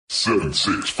7,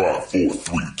 6, 5, 4,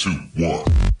 3, 2, 1.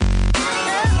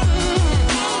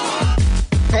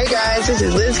 Hey guys, this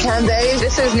is Liz Cambage.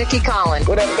 This is Nikki Collins.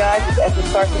 What up, guys? It's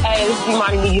Essence Carson. Hey, this is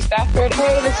Imani Miggy Stafford.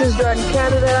 Hey, this is Jordan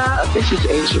Canada. This is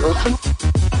Asia Wilson.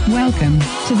 Welcome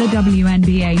to the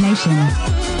WNBA Nation.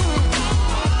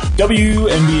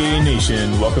 WNBA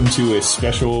Nation, welcome to a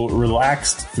special,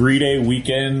 relaxed 3-day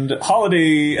weekend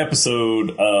holiday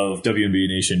episode of WNBA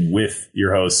Nation with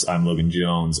your hosts. I'm Logan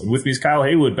Jones, and with me is Kyle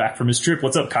Haywood, back from his trip.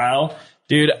 What's up, Kyle?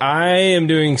 Dude, I am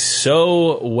doing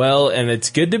so well, and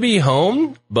it's good to be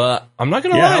home, but I'm not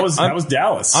gonna lie. How was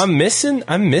Dallas? I'm missing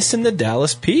the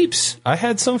Dallas peeps. I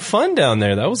had some fun down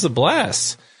there. That was a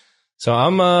blast. So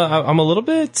I'm a little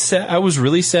bit sad. I was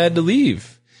really sad to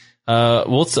leave.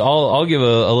 I'll give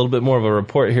a little bit more of a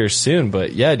report here soon,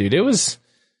 but yeah, dude, it was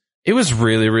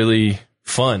really, really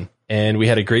fun. And we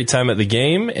had a great time at the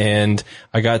game, and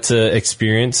I got to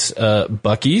experience,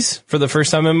 Buc-ee's for the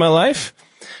first time in my life,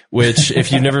 which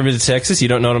if you've never been to Texas, you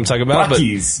don't know what I'm talking about.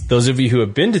 Buc-ee's. But those of you who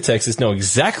have been to Texas know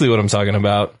exactly what I'm talking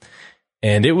about.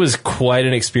 And it was quite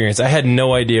an experience. I had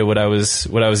no idea what I was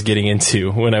getting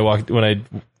into when I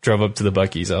drove up to the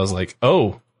Buc-ee's. I was like,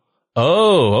 oh,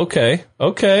 okay.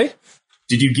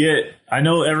 Did you get? I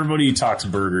know everybody talks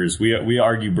burgers. We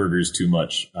argue burgers too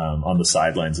much on the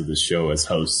sidelines of this show as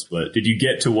hosts. But did you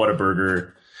get to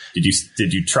Whataburger? Did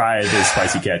you try the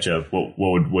spicy ketchup?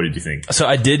 What did you think? So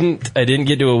I didn't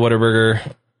get to a Whataburger.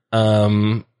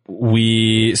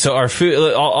 So our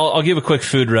food. I'll give a quick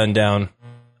food rundown.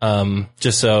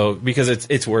 Just so because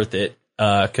it's worth it.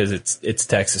 Because it's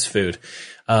Texas food.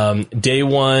 Day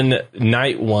one,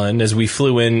 night one, as we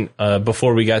flew in,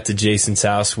 before we got to Jason's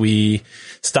house, we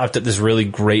stopped at this really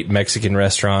great Mexican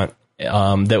restaurant,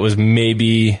 that was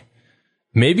maybe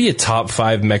a top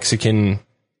 5 Mexican,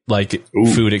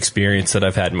 food experience that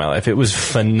I've had in my life. It was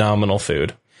phenomenal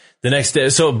food. The next day,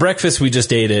 so breakfast, we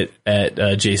just ate it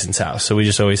at Jason's house. So we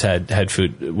just always had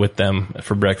food with them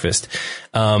for breakfast.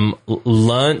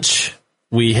 Lunch,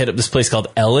 we hit up this place called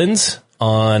Ellen's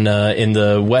on in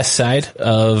the west side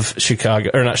of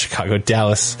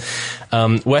Dallas.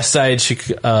 West side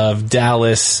of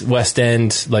Dallas, West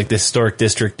End, like the historic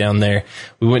district down there.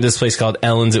 We went to this place called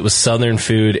Ellen's. It was Southern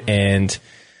food, and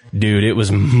dude, it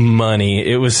was money.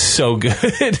 It was so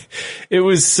good. It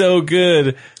was so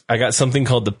good. I got something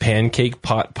called the pancake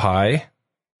pot pie.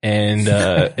 And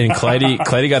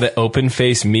Clyde got an open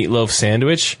face meatloaf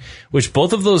sandwich, which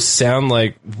both of those sound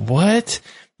like what?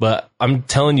 But I'm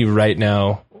telling you right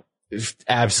now,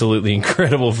 absolutely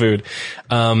incredible food.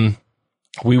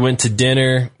 We went to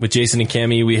dinner with Jason and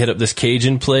Cammie. We hit up this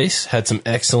Cajun place, had some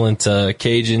excellent,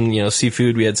 Cajun,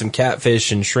 seafood. We had some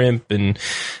catfish and shrimp and,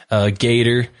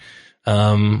 gator,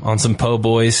 on some po'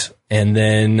 boys. And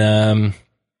then,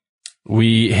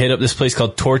 we hit up this place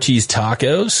called Torchy's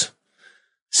Tacos.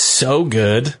 So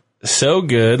good.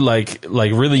 Like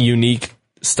really unique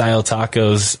style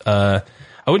tacos.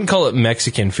 I wouldn't call it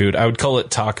Mexican food. I would call it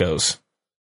tacos.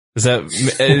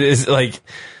 It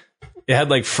had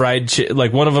like fried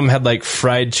like one of them had like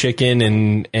fried chicken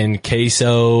and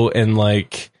queso and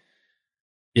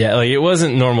it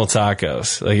wasn't normal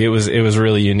tacos. Like it was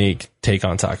really unique take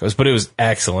on tacos, but it was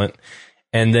excellent.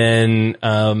 And then,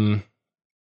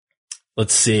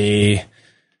 let's see,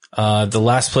 the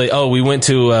last place. Oh, we went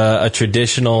to a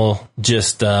traditional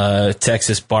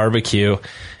Texas barbecue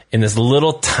in this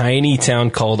little tiny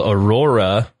town called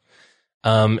Aurora.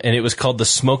 And it was called the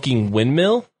Smoking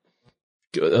Windmill.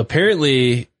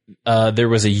 Apparently, there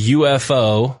was a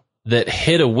UFO that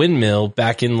hit a windmill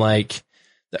back in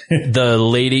the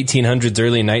late 1800s,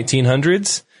 early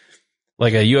 1900s.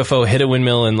 Like a UFO hit a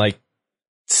windmill and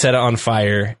set it on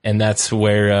fire. And that's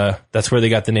where they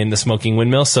got the name, the Smoking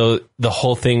Windmill. So the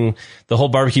whole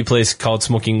barbecue place called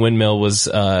Smoking Windmill was,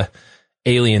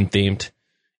 alien themed.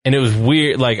 And it was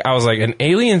weird. I was like, an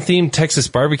alien themed Texas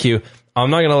barbecue. I'm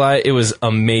not going to lie. It was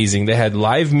amazing. They had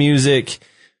live music,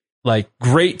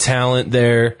 great talent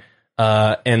there.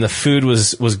 And the food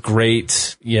was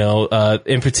great.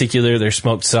 In particular, their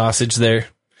smoked sausage there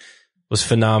was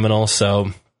phenomenal.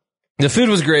 So the food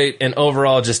was great. And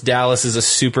overall, just Dallas is a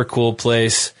super cool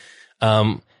place.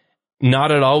 Not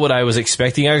at all what I was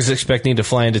expecting. I was expecting to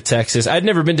fly into Texas. I'd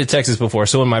never been to Texas before.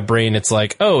 So in my brain, it's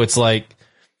it's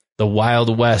the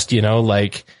Wild West,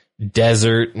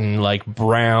 desert and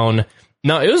brown.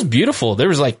 No, it was beautiful. There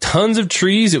was tons of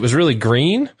trees. It was really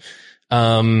green.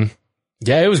 Yeah,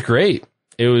 it was great.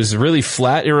 It was really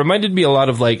flat. It reminded me a lot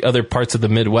of other parts of the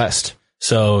Midwest.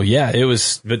 So yeah,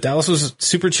 but Dallas was a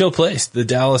super chill place. The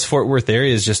Dallas Fort Worth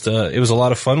area is just, it was a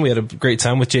lot of fun. We had a great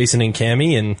time with Jason and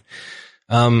Cammie, and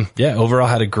overall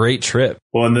had a great trip.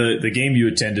 Well, and the game you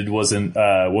attended wasn't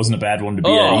a bad one to be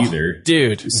at either.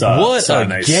 Dude, what a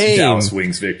nice game. Dallas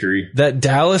Wings victory. That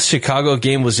Dallas-Chicago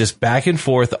game was just back and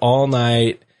forth all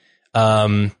night.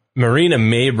 Marina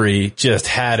Mabrey just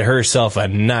had herself a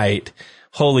night.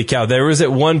 Holy cow. There was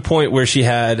at one point where she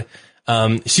had,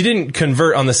 she didn't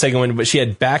convert on the second one, but she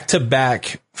had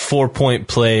back-to-back 4-point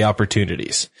play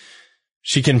opportunities.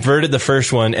 She converted the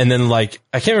first one, and then I can't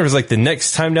remember, it was like the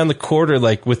next time down the court, or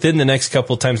like within the next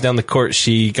couple times down the court,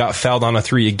 she got fouled on a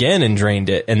 3 again and drained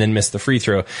it, and then missed the free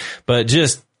throw. But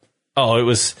just, it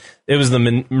was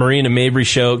the Marina Mabrey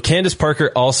show. Candace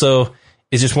Parker also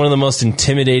is just one of the most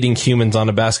intimidating humans on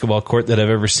a basketball court that I've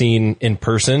ever seen in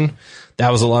person.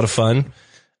 That was a lot of fun.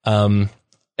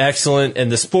 Excellent.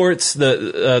 And the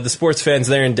sports fans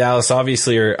there in Dallas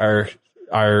obviously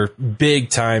are big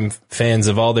time fans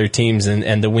of all their teams,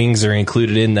 and the Wings are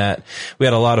included in that. We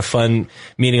had a lot of fun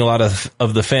meeting a lot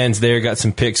of the fans there, got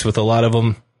some pics with a lot of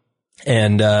them.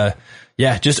 And,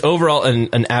 just overall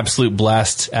an absolute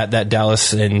blast at that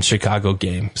Dallas and Chicago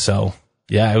game. So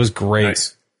yeah, it was great.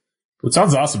 Nice. Well, it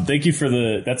sounds awesome. Thank you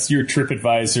that's your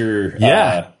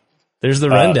TripAdvisor. There's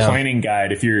the rundown. Planning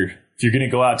guide. If you're going to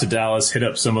go out to Dallas, hit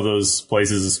up some of those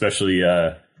places, especially,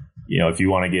 if you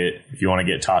want to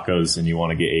get tacos and you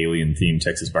want to get alien themed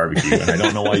Texas barbecue, and I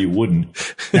don't know why you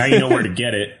wouldn't. Now you know where to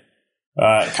get it.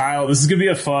 Kyle, this is going to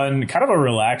be a fun, kind of a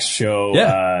relaxed show.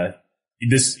 Yeah.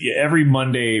 Every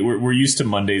Monday, we're used to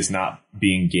Mondays not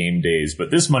being game days, but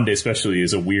this Monday especially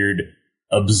is a weird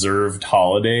observed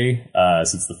holiday,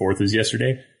 since the 4th is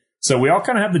yesterday. So we all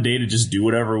kind of have the day to just do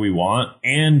whatever we want,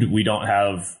 and we don't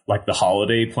have the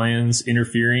holiday plans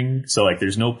interfering. So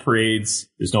there's no parades,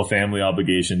 there's no family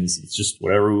obligations. It's just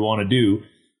whatever we want to do.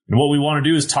 And what we want to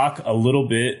do is talk a little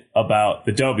bit about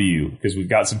the W, because we've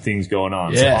got some things going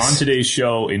on. Yes. So on today's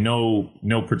show, in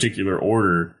no particular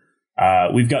order,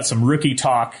 we've got some rookie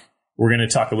talk. We're going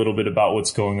to talk a little bit about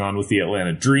what's going on with the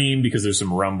Atlanta Dream, because there's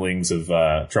some rumblings of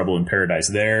trouble in paradise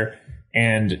there.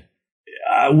 And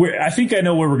I think I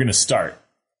know where we're going to start.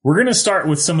 We're going to start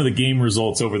with some of the game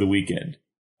results over the weekend,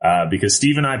 because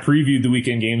Steve and I previewed the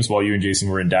weekend games while you and Jason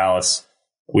were in Dallas.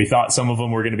 We thought some of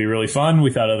them were going to be really fun.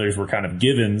 We thought others were kind of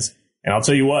givens. And I'll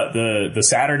tell you what, the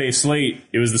Saturday slate,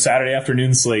 it was the Saturday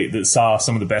afternoon slate that saw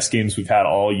some of the best games we've had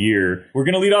all year. We're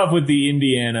going to lead off with the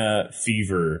Indiana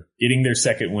Fever getting their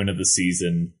second win of the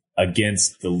season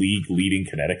against the league leading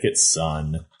Connecticut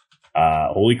Sun.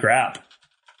 Holy crap.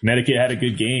 Connecticut had a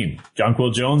good game.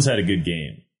 Jonquil Jones had a good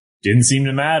game. Didn't seem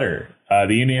to matter.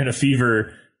 The Indiana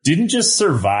Fever didn't just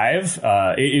survive.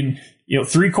 In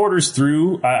 3 quarters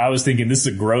through, I was thinking this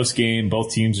is a gross game.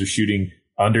 Both teams are shooting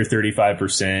under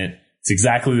 35%. It's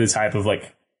exactly the type of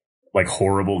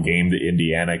horrible game that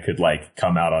Indiana could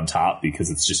come out on top, because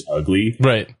it's just ugly.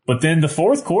 Right. But then the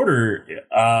fourth quarter,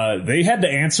 they had to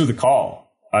answer the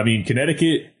call. I mean,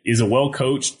 Connecticut is a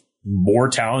well-coached, more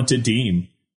talented team.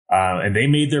 And they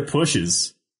made their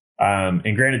pushes.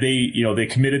 And granted, they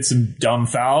committed some dumb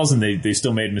fouls, and they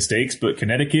still made mistakes, but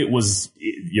Connecticut was,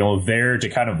 there to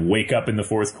kind of wake up in the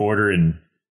fourth quarter and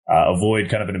avoid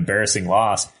kind of an embarrassing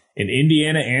loss. And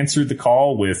Indiana answered the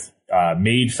call with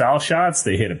made foul shots.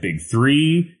 They hit a big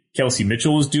 3. Kelsey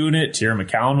Mitchell was doing it. Tierra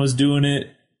McCowan was doing it.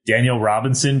 Danielle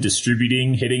Robinson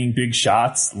distributing, hitting big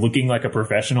shots, looking like a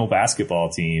professional basketball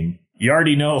team. You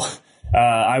already know.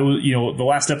 The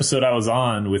last episode I was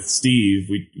on with Steve,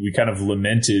 we kind of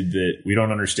lamented that we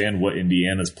don't understand what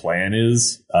Indiana's plan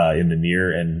is in the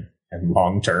near and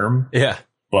long term. Yeah.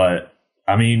 But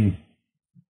I mean,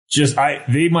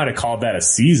 they might have called that a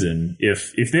season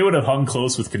if they would have hung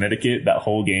close with Connecticut that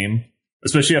whole game,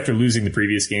 especially after losing the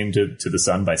previous game to the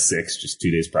Sun by 6 just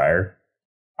 2 days prior.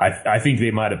 I think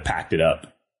they might have packed it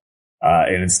up,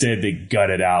 and instead they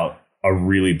gutted out a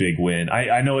really big win.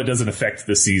 I know it doesn't affect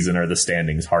the season or the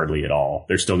standings hardly at all.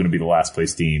 They're still going to be the last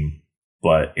place team,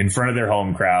 but in front of their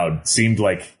home crowd seemed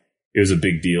like it was a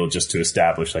big deal just to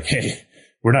establish hey,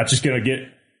 we're not just going to get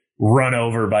run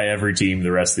over by every team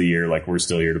the rest of the year. We're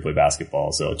still here to play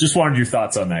basketball. So just wanted your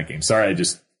thoughts on that game. Sorry, I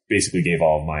just basically gave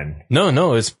all of mine.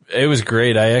 No, it was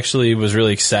great. I actually was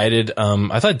really excited.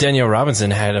 I thought Danielle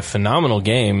Robinson had a phenomenal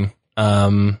game.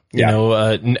 The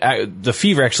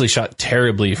Fever actually shot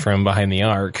terribly from behind the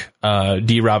arc.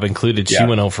 D-Rob included. She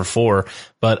went 0 for 4.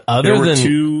 But there were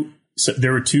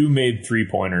 2 made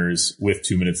 3-pointers with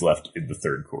 2 minutes left in the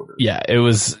third quarter. Yeah, it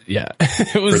was for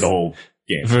the whole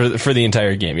game. For the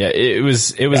entire game. Yeah, it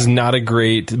was not a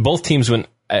great. Both teams went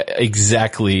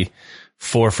exactly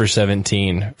 4 for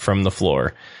 17 from the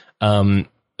floor. Or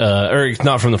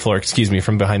not from the floor, excuse me,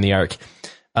 from behind the arc.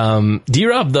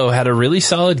 D-Rob though had a really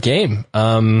solid game.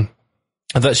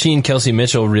 I thought she and Kelsey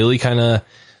Mitchell really kind of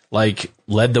like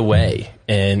led the way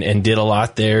and did a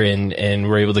lot there and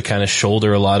were able to kind of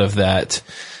shoulder a lot of that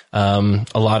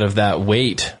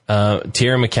weight.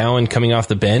 Tierra McCowan coming off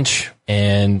the bench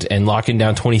and locking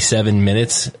down 27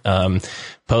 minutes,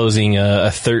 posing a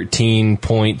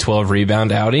 13-point, 12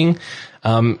 rebound outing.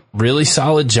 Really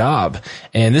solid job.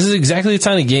 And this is exactly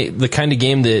the kind of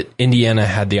game that Indiana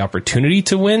had the opportunity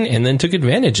to win and then took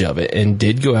advantage of it and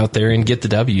did go out there and get the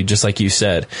W, just like you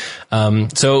said.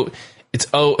 So it's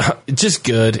just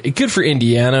good. Good for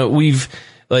Indiana.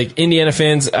 Indiana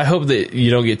fans, I hope that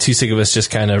you don't get too sick of us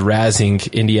just kind of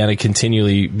razzing Indiana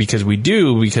continually because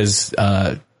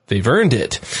they've earned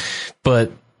it.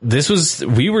 But just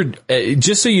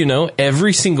so you know,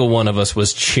 every single one of us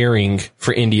was cheering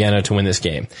for Indiana to win this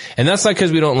game. And that's not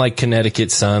because we don't like Connecticut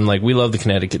Sun. Like, we love the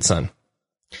Connecticut Sun.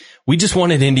 We just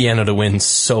wanted Indiana to win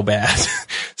so bad.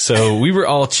 So we were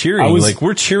all cheering.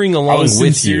 We're cheering along with you. I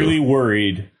was sincerely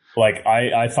worried. Like,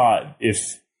 I thought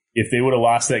if they would have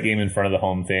lost that game in front of the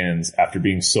home fans after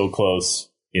being so close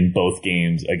in both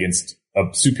games against a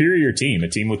superior team, a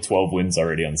team with 12 wins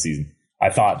already on the season, I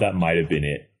thought that might have been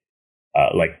it.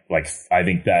 I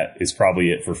think that is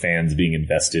probably it for fans being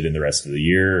invested in the rest of the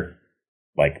year.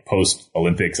 Like, post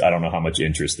Olympics, I don't know how much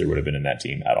interest there would have been in that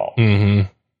team at all. Mm-hmm.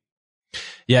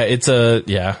 Yeah, it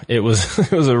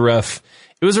was a rough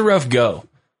go.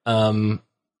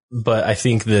 But I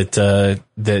think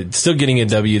that still getting a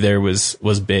W there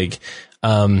was big.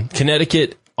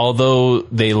 Connecticut, although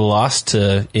they lost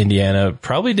to Indiana,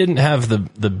 probably didn't have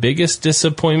the biggest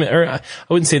disappointment, or I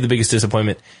wouldn't say the biggest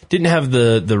disappointment, didn't have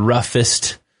the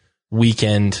roughest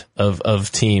weekend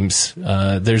of teams.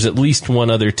 There's at least one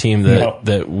other team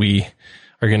that we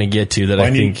are going to get to that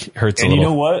I think hurts a little. And you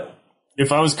know what?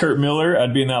 If I was Kurt Miller,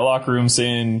 I'd be in that locker room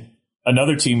saying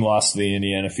another team lost to the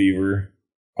Indiana Fever,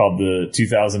 called the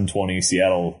 2020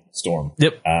 Seattle Storm.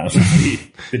 Yep.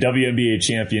 The WNBA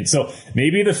champion. So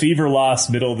maybe the Fever loss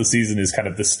middle of the season is kind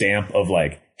of the stamp of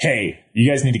like, hey,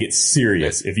 you guys need to get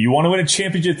serious. If you want to win a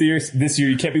championship this year,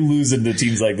 you can't be losing to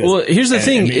teams like this. Well, here's the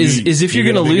thing is if you're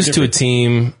going to lose to a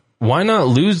team, why not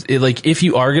lose? Like, if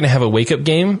you are going to have a wake up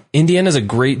game, Indiana's a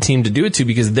great team to do it to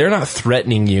because they're not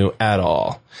threatening you at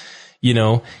all. You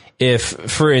know, if,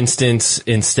 for instance,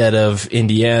 instead of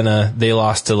Indiana, they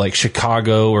lost to like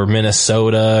Chicago or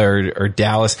Minnesota or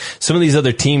Dallas, some of these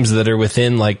other teams that are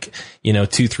within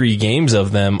 2-3 games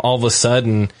of them, all of a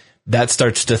sudden that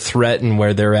starts to threaten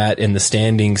where they're at in the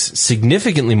standings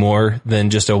significantly more than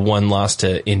just a one loss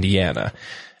to Indiana.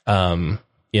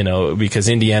 Because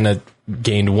Indiana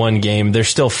gained one game, they're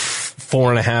still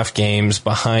 4.5 games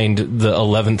behind the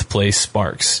 11th place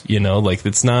Sparks.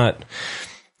 It's not.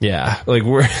 Yeah,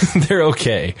 they're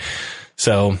okay.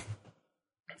 So,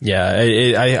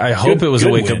 yeah, I hope it was a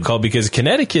wake-up call because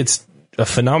Connecticut's a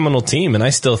phenomenal team, and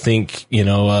I still think,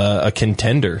 a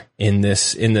contender in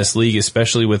this league,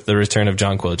 especially with the return of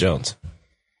Jonquel Jones.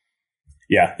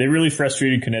 Yeah, they really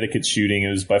frustrated Connecticut's shooting. It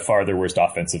was by far their worst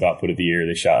offensive output of the year.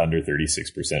 They shot under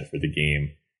 36% for the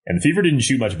game. And the Fever didn't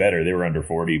shoot much better. They were under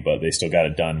 40, but they still got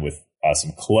it done with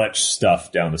some clutch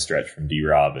stuff down the stretch from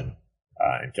D-Rob and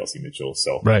Kelsey Mitchell.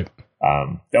 So right.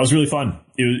 That was really fun.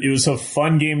 It was a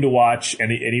fun game to watch.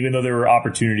 And even though there were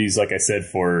opportunities, like I said,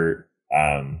 for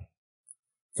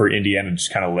Indiana to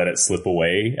just kind of let it slip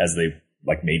away as they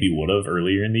maybe would have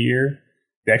earlier in the year,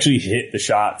 they actually hit the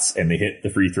shots and they hit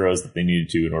the free throws that they needed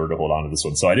to in order to hold on to this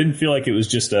one. So I didn't feel like it was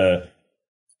just a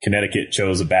Connecticut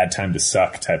chose a bad time to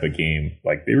suck type of game.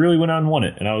 They really went out and won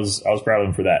it. And I was proud of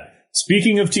them for that.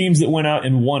 Speaking of teams that went out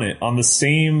and won it, on the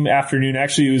same afternoon,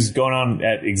 actually it was going on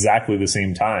at exactly the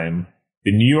same time,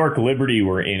 the New York Liberty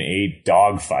were in a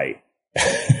dogfight.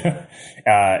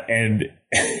 And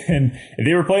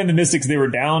they were playing the Mystics. They were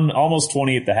down almost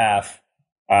 20 at the half.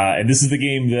 And this is the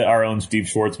game that our own Steve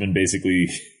Schwartzman basically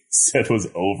said was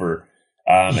over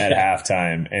at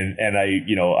halftime. And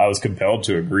I was compelled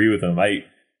to agree with him. I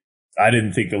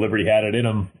didn't think the Liberty had it in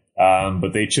them,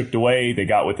 but they chipped away. They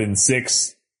got within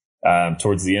 6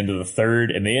 towards the end of the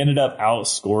third, and they ended up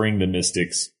outscoring the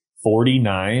Mystics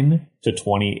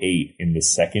 49-28 in the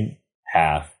second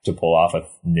half to pull off a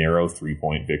narrow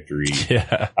 3-point victory.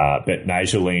 Yeah. But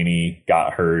Nyjah Laney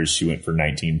got hers. She went for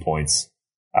 19 points.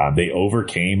 They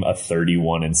overcame a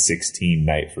 31-16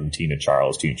 night from Tina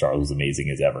Charles. Tina Charles was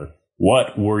amazing as ever.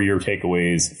 What were your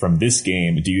takeaways from this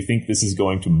game? Do you think this is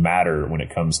going to matter when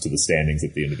it comes to the standings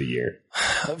at the end of the year?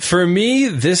 For me,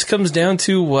 this comes down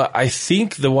to what I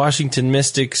think the Washington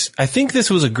Mystics, I think this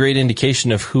was a great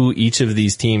indication of who each of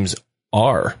these teams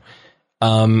are.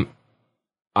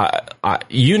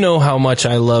 you know how much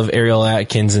I love Ariel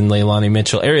Atkins and Leilani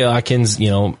Mitchell. Ariel Atkins,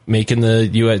 making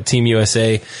the Team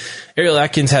USA. Ariel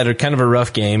Atkins had a kind of a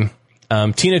rough game.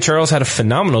 Tina Charles had a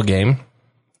phenomenal game,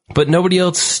 but nobody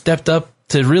else stepped up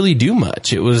to really do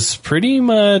much. It was pretty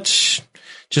much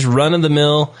just run of the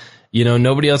mill.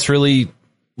 Nobody else really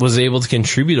was able to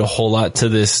contribute a whole lot to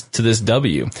this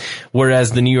W.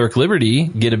 Whereas the New York Liberty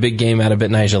get a big game out of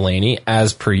Betnijah Laney,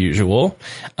 as per usual.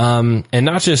 And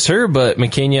not just her, but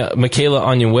Michaela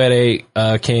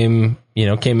Onyenwere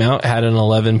came out, had an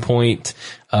 11-point,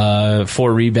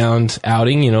 4-rebound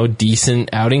outing, decent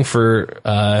outing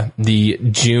for the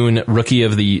June rookie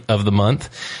of the month.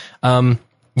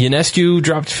 Ionescu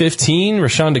dropped 15,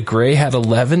 Rashonda Gray had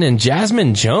 11, and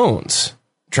Jasmine Jones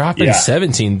dropping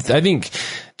 17. I think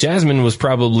Jasmine was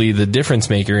probably the difference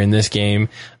maker in this game.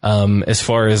 As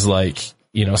far as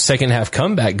second half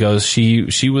comeback goes,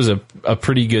 she was a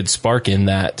pretty good spark in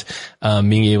that,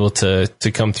 being able to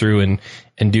come through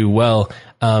and do well.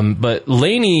 But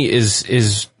Laney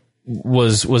was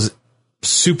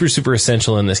super, super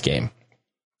essential in this game.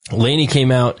 Laney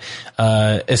came out,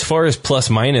 as far as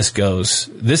plus minus goes,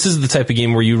 this is the type of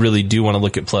game where you really do want to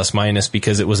look at plus minus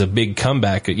because it was a big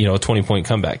comeback, a 20-point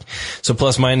comeback. So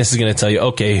plus minus is going to tell you,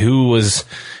 okay, who was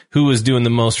doing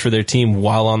the most for their team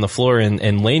while on the floor,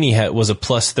 and Laney was a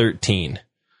plus 13.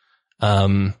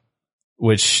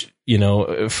 Which,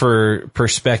 for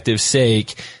perspective's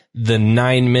sake, the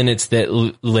 9 minutes that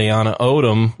Leanna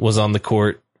Odom was on the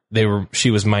court,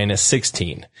 she was minus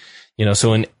 16.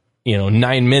 So in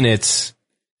 9 minutes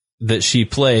that she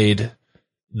played,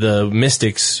 the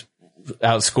Mystics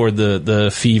outscored the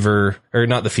Fever, or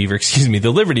not the Fever, excuse me, the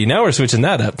Liberty. Now we're switching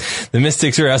that up. The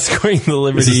Mystics are outscoring the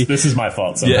Liberty. This is my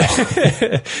fault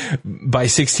somehow. By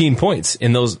 16 points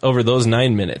over those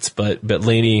 9 minutes. But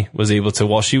Laney was able to,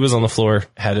 while she was on the floor,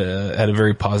 had a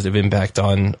very positive impact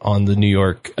on the New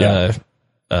York,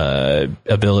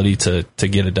 ability to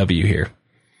get a W here.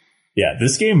 Yeah,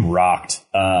 this game rocked.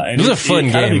 And it was a fun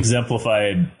game. Kind of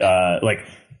exemplified,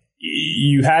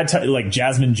 you had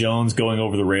Jasmine Jones going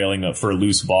over the railing for a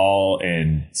loose ball,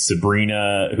 and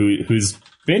Sabrina, who's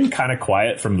been kind of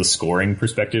quiet from the scoring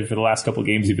perspective for the last couple of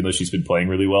games, even though she's been playing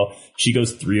really well. She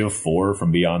goes 3 of 4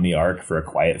 from beyond the arc for a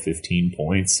quiet 15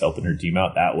 points, helping her team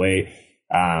out that way.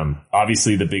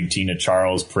 Obviously the big Tina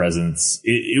Charles presence.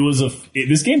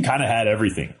 This game kind of had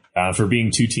everything, for being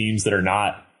two teams that are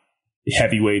not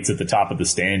heavyweights at the top of the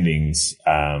standings.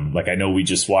 I know we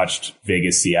just watched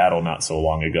Vegas Seattle not so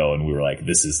long ago, and we were like,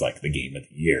 this is the game of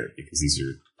the year because these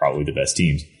are probably the best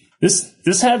teams.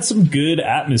 This had some good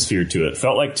atmosphere to it.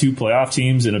 Felt like two playoff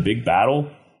teams in a big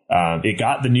battle. It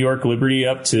got the New York Liberty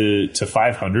up to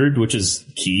 500, which is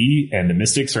key, and the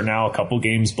Mystics are now a couple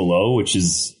games below,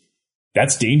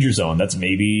 that's danger zone. That's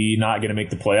maybe not going to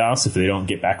make the playoffs if they don't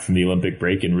get back from the Olympic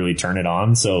break and really turn it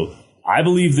on. So I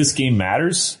believe this game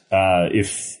matters.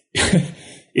 If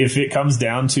it comes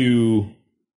down to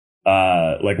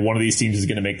one of these teams is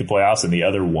going to make the playoffs and the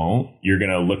other won't, you're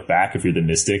going to look back if you're the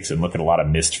Mystics and look at a lot of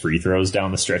missed free throws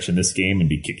down the stretch in this game and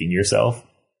be kicking yourself.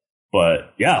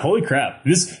 But yeah, holy crap.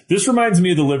 This reminds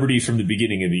me of the Liberty from the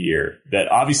beginning of the year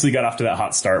that obviously got off to that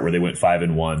hot start where they went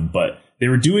 5-1, but they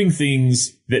were doing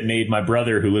things that made my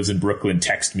brother who lives in Brooklyn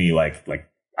text me like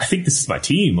I think this is my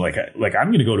team. I'm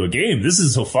going to go to a game. This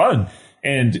is so fun.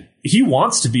 And he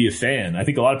wants to be a fan. I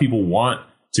think a lot of people want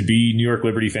to be New York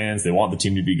Liberty fans. They want the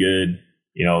team to be good.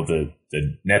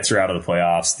 The Nets are out of the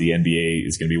playoffs. The NBA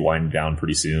is going to be winding down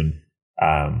pretty soon.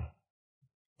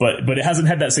 But it hasn't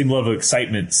had that same level of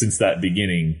excitement since that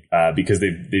beginning, because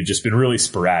they've just been really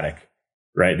sporadic,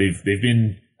 right? They've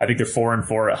been, I think they're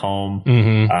 4-4 at home.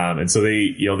 Mm-hmm. And so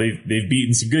they've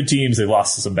beaten some good teams. They've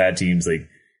lost to some bad teams.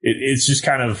 It's just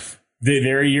kind of,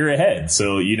 they're a year ahead,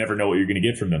 so you never know what you're going to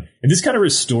get from them. And this kind of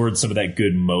restored some of that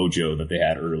good mojo that they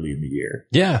had early in the year.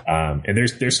 Yeah. And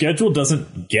their schedule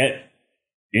doesn't get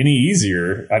any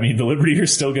easier. I mean, the Liberty are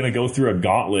still going to go through a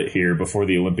gauntlet here before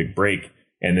the Olympic break,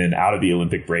 and then out of the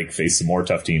Olympic break face some more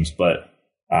tough teams. But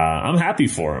I'm happy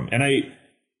for them. And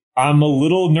I'm a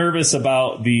little nervous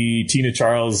about the Tina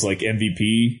Charles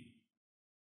MVP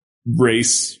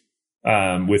race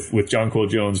with Jonquel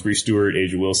Jones, Bree Stewart,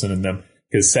 Asia Wilson, and them.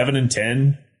 Because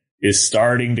 7-10 is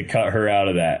starting to cut her out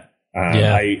of that.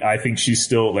 I think she's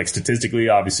still, statistically,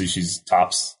 obviously she's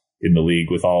tops in the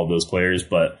league with all of those players,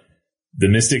 but the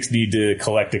Mystics need to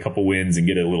collect a couple wins and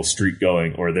get a little streak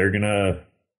going, or they're gonna.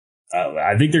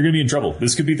 I think they're gonna be in trouble.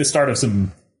 This could be the start of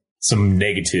some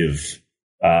negative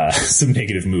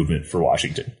movement for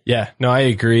Washington. Yeah, no, I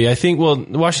agree. I think,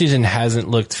 Washington hasn't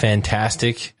looked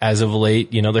fantastic as of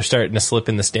late. They're starting to slip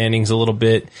in the standings a little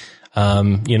bit.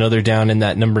 They're down in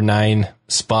that number 9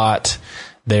 spot.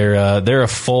 They're a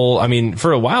full, I mean,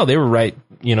 for a while they were right,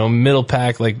 middle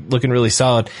pack, like looking really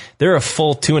solid. They're a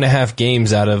full 2.5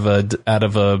 games out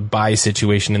of a bye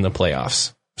situation in the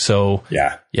playoffs. So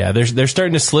yeah, they're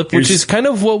starting to slip, which is kind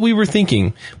of what we were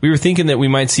thinking. We were thinking that we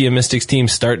might see a Mystics team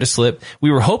start to slip.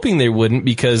 We were hoping they wouldn't,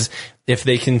 because if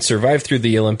they can survive through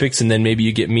the Olympics and then maybe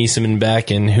you get Miesemann back,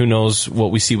 and who knows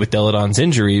what we see with Deladon's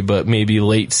injury, but maybe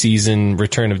late season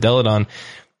return of Deladon,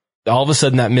 all of a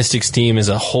sudden that Mystics team is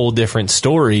a whole different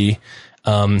story.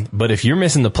 But if you're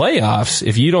missing the playoffs,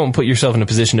 if you don't put yourself in a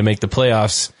position to make the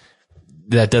playoffs,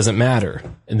 that doesn't matter.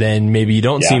 And then maybe you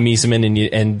don't see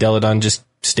Miesemann and Deladon just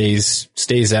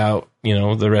stays out,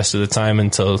 the rest of the time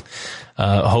until,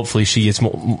 hopefully she gets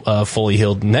fully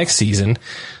healed next season.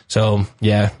 So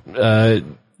the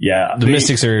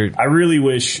Mystics are. I really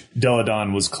wish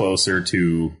Deladon was closer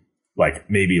to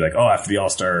after the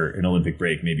All-Star and Olympic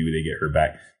break, maybe they get her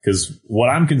back. Because what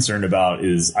I'm concerned about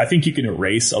is I think you can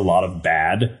erase a lot of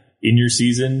bad in your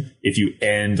season if you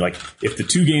end, if the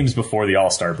 2 games before the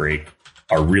All-Star break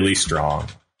are really strong.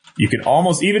 You can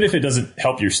almost, even if it doesn't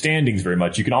help your standings very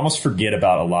much, you can almost forget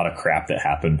about a lot of crap that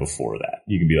happened before that.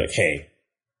 You can be like, hey,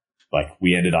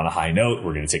 we ended on a high note.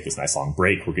 We're going to take this nice long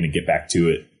break. We're going to get back to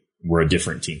it. We're a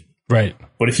different team. Right.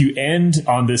 But if you end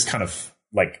on this kind of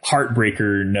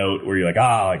heartbreaker note where you're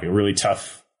a really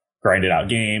tough, grinded out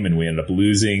game, and we ended up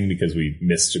losing because we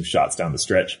missed some shots down the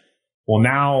stretch. Well,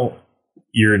 now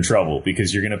you're in trouble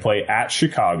because you're going to play at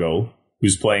Chicago,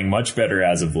 who's playing much better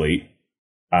as of late.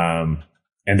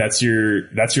 And that's your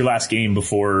last game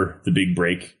before the big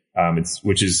break. It's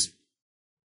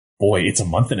a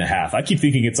month and a half. I keep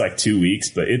thinking it's 2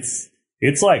 weeks, but it's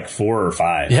 4 or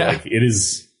 5. Yeah. It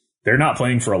is. They're not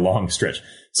playing for a long stretch.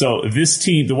 So this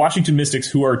team, the Washington Mystics,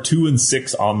 who are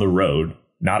 2-6 on the road,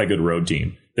 not a good road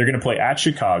team. They're going to play at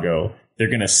Chicago. They're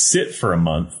going to sit for a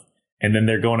month, and then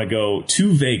they're going to go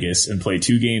to Vegas and play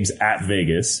 2 games at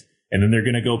Vegas. And then they're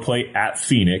going to go play at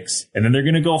Phoenix. And then they're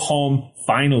going to go home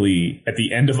finally at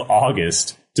the end of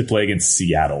August to play against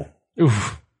Seattle.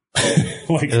 Oof.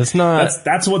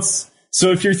 That's what's,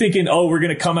 so if you're thinking, we're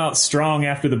going to come out strong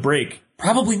after the break,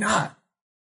 probably not.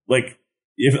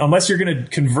 Unless you're going to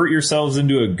convert yourselves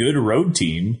into a good road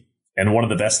team and one of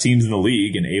the best teams in the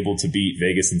league and able to beat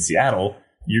Vegas and Seattle,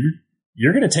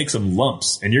 you're going to take some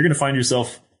lumps, and you're going to find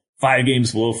yourself 5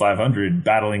 games below 500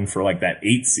 battling for that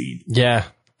 8th seed. Yeah.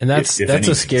 And that's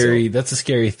a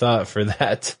scary thought for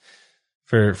that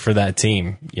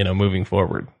team, moving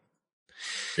forward.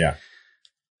 Yeah.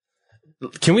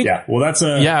 Can we? Yeah. Well, that's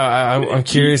I'm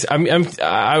curious.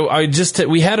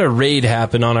 We had a raid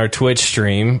happen on our Twitch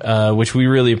stream, which we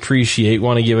really appreciate.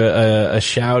 Want to give a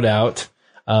shout out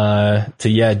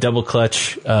to Double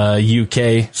Clutch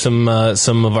UK, some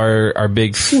of our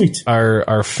big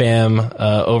our fam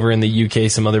over in the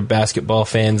UK, some other basketball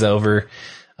fans over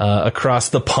across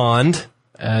the pond,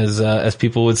 as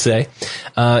people would say.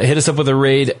 Hit us up with a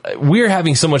raid. We're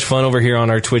having so much fun over here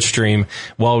on our Twitch stream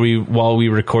while we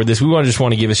record this. We just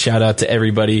want to give a shout out to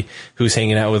everybody who's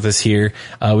hanging out with us here.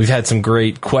 We've had some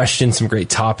great questions, some great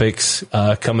topics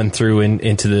coming through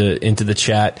into the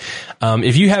chat.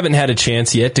 If you haven't had a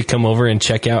chance yet to come over and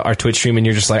check out our Twitch stream, and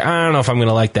you're just I don't know if I'm going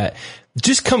to like that,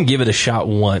 just come give it a shot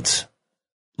once.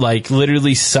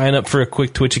 Literally sign up for a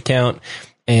quick Twitch account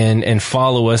and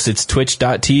follow us. It's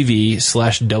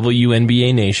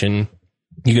twitch.tv/WNBA Nation.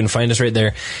 You can find us right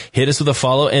there. Hit us with a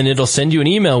follow, and it'll send you an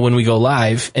email when we go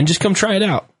live, and just come try it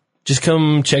out. Just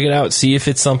come check it out. See if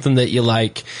it's something that you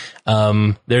like.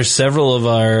 There's several of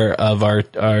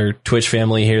our Twitch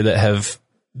family here that have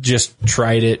just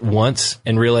tried it once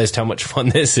and realized how much fun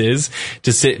this is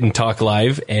to sit and talk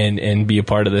live and be a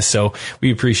part of this. So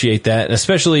we appreciate that. And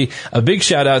especially a big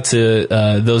shout out to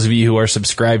those of you who are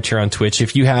subscribed here on Twitch.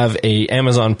 If you have a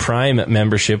Amazon Prime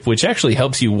membership, which actually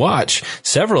helps you watch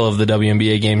several of the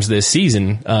WNBA games this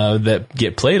season that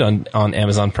get played on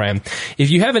Amazon Prime. If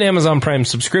you have an Amazon Prime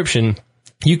subscription,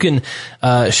 you can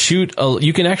shoot over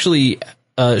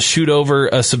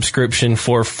a subscription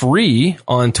for free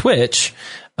on Twitch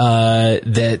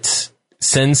that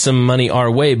sends some money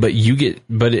our way, but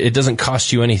it doesn't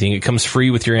cost you anything. It comes free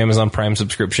with your Amazon Prime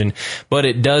subscription, but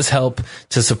it does help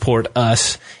to support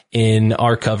us in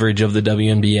our coverage of the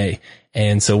WNBA.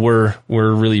 And so we're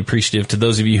really appreciative to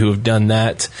those of you who have done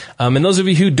that. And those of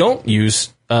you who don't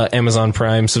use Amazon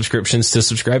Prime subscriptions to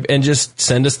subscribe, and just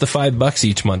send us the $5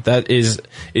 each month. That is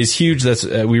huge.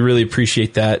 We really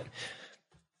appreciate that.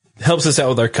 Helps us out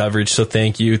with our coverage, so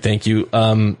thank you.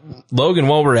 Logan,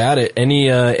 while we're at it, any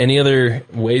other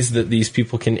ways that these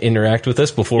people can interact with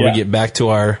us before we get back to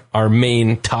our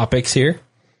main topics here?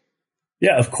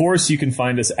 Yeah, of course, you can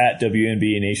find us at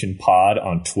WNBA Nation Pod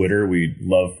on Twitter. We'd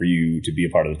love for you to be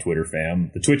a part of the Twitter fam.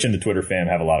 The Twitch and the Twitter fam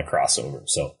have a lot of crossover.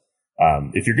 So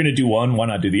if you're going to do one, why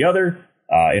not do the other?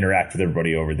 Interact with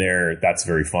everybody over there. That's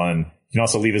very fun. You can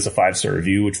also leave us a 5-star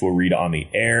review, which we'll read on the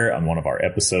air on one of our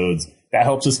episodes. That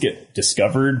helps us get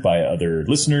discovered by other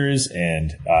listeners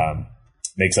and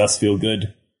makes us feel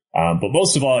good. But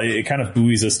most of all, it kind of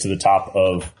buoys us to the top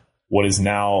of what is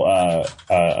now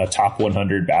a top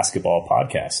 100 basketball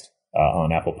podcast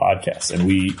on Apple Podcasts. And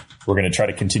we're going to try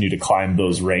to continue to climb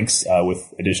those ranks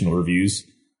with additional reviews,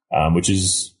 which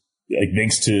is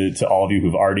thanks to all of you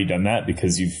who've already done that,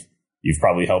 because you've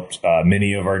probably helped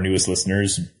many of our newest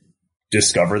listeners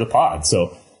discover the pod.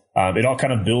 So it all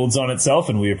kind of builds on itself,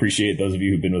 and we appreciate those of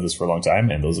you who've been with us for a long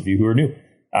time and those of you who are new.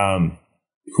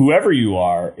 Whoever you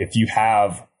are, if you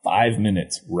have 5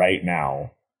 minutes right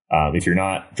now, if you're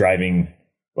not driving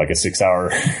like a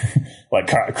 6-hour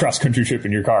like cross country trip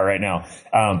in your car right now,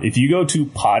 if you go to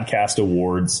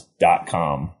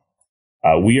podcastawards.com,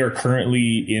 we are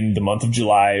currently in the month of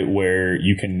July where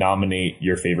you can nominate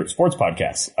your favorite sports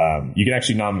podcasts. You can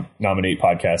actually nominate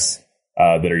podcasts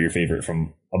that are your favorite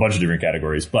from a bunch of different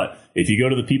categories. But if you go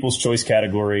to the People's Choice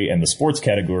category and the sports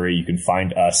category, you can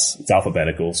find us. It's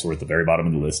alphabetical, so we're at the very bottom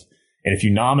of the list. And if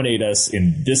you nominate us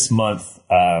in this month,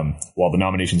 while the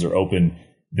nominations are open,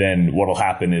 then what'll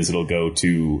happen is it'll go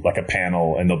to like a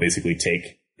panel, and they'll basically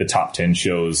take the top 10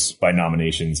 shows by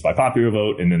nominations by popular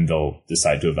vote, and then they'll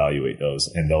decide to evaluate those,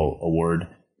 and they'll award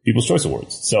People's Choice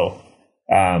Awards. So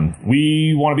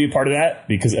we want to be a part of that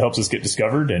because it helps us get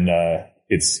discovered, and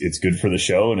it's good for the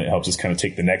show, and it helps us kind of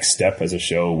take the next step as a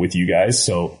show with you guys.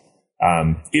 So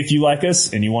if you like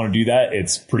us and you want to do that,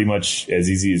 it's pretty much as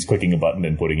easy as clicking a button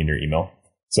and putting in your email.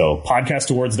 So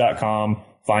podcastawards.com,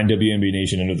 find WNBA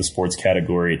Nation under the sports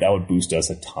category. That would boost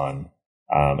us a ton.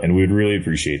 And we would really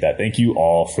appreciate that. Thank you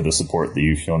all for the support that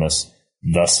you've shown us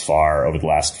thus far over the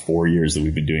last 4 years that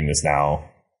we've been doing this now.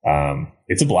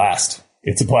 It's a blast.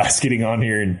 It's a blast getting on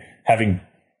here and having,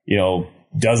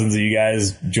 dozens of you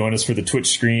guys join us for the Twitch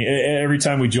screen. Every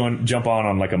time we jump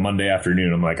on like a Monday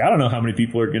afternoon, I'm like, I don't know how many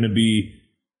people are going to be,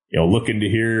 looking to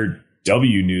hear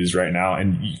W news right now.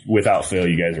 And without fail,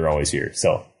 you guys are always here.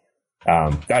 So,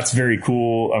 that's very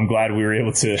cool. I'm glad we were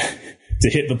able to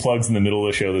hit the plugs in the middle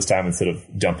of the show this time instead of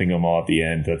dumping them all at the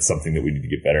end. That's something that we need to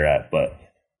get better at. But,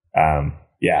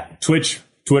 yeah, Twitch,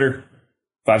 Twitter,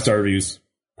 5-star reviews,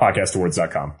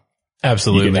 podcastawards.com.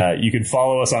 Absolutely. You can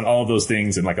follow us on all of those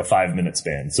things in like a 5-minute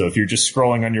span. So if you're just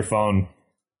scrolling on your phone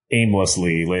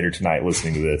aimlessly later tonight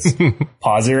listening to this,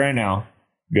 pause it right now,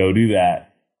 go do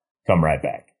that, come right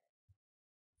back.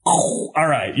 All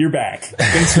right, you're back.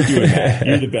 Thanks for doing that.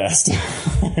 You're the best.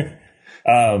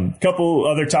 Couple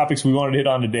other topics we wanted to hit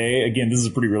on today. Again, this is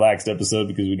a pretty relaxed episode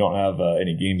because we don't have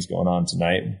any games going on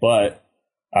tonight, but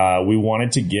we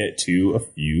wanted to get to a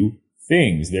few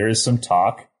things. There is some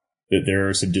talk that there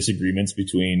are some disagreements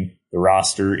between the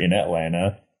roster in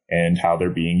Atlanta and how they're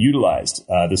being utilized.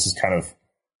 This kind of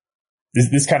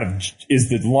is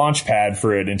the launch pad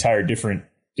for an entire different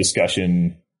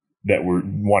discussion that we're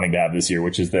wanting to have this year,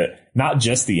 which is that not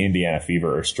just the Indiana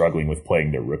Fever are struggling with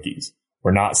playing their rookies.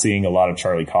 We're not seeing a lot of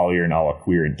Charlie Collier and Ala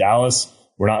Queer in Dallas.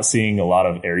 We're not seeing a lot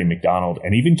of Ari McDonald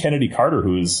and even Kennedy Carter,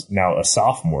 who is now a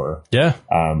sophomore,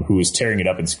 who is tearing it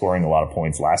up and scoring a lot of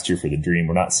points last year for the Dream.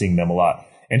 We're not seeing them a lot.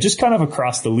 And just kind of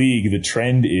across the league, the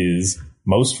trend is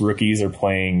most rookies are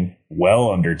playing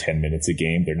well under 10 minutes a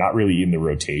game. They're not really in the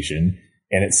rotation.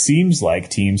 And it seems like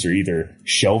teams are either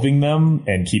shelving them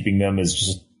and keeping them as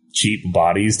just cheap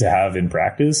bodies to have in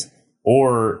practice,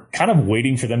 or kind of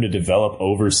waiting for them to develop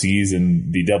overseas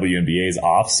in the WNBA's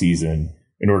off season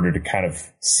in order to kind of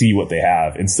see what they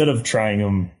have, instead of trying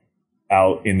them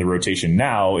out in the rotation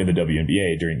now in the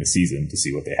WNBA during the season to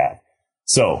see what they have.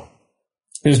 So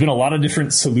there's been a lot of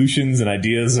different solutions and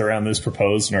ideas around this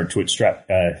proposed in our Twitch chat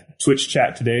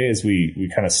today as we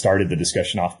kind of started the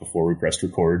discussion off before we pressed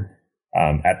record.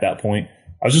 At that point,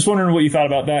 I was just wondering what you thought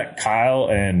about that, Kyle,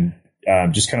 and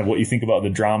just kind of what you think about the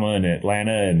drama in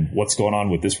Atlanta and what's going on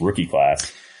with this rookie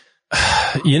class.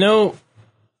 I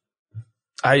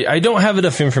don't have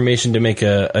enough information to make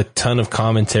a ton of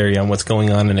commentary on what's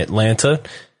going on in Atlanta.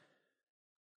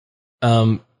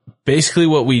 Basically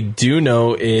what we do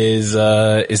know is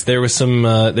there was some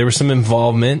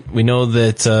involvement. We know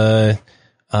that,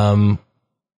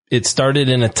 it started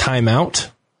in a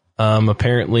timeout.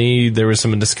 Apparently there was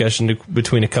some discussion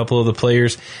between a couple of the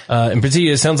players. In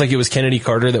particular, it sounds like it was Kennedy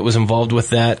Carter that was involved with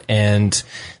that. And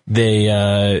they,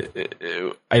 I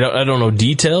don't know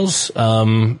details,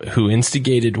 who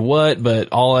instigated what, but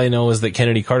all I know is that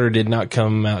Kennedy Carter did not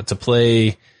come out to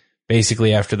play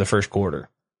basically after the first quarter,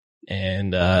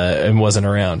 and wasn't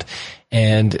around.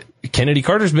 And Kennedy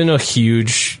Carter's been a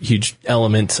huge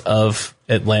element of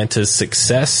Atlanta's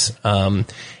success,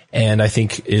 and I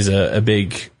think is a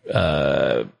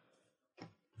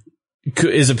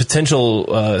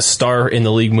potential star in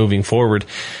the league moving forward.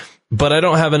 But I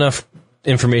don't have enough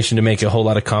information to make a whole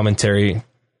lot of commentary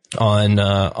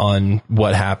on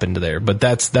what happened there. But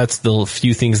that's the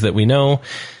few things that we know.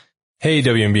 Hey,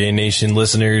 WNBA Nation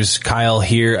listeners, Kyle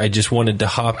here. I just wanted to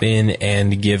hop in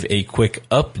and give a quick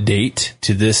update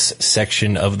to this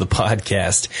section of the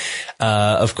podcast.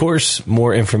 Of course,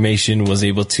 more information was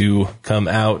able to come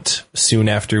out soon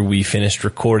after we finished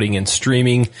recording and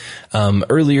streaming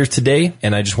earlier today,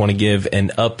 and I just want to give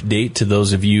an update to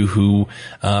those of you who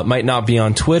might not be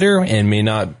on Twitter and may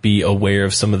not be aware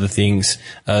of some of the things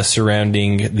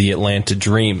surrounding the Atlanta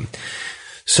Dream.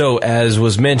 So, as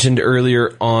was mentioned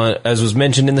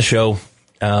in the show,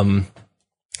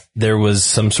 there was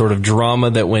some sort of drama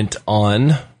that went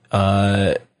on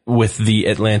with the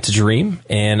Atlanta Dream,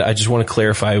 and I just want to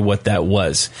clarify what that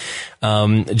was.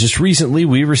 Just recently,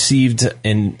 we received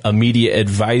a media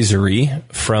advisory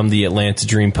from the Atlanta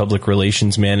Dream public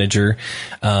relations manager,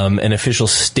 an official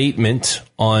statement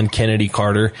on Kennedy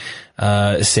Carter,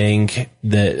 saying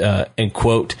that, and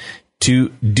quote,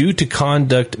 due to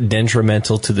conduct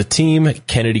detrimental to the team,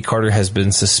 Kennedy Carter has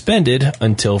been suspended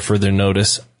until further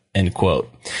notice, end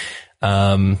quote.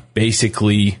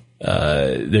 Basically,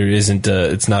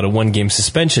 it's not a 1-game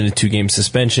suspension, a 2-game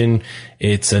suspension.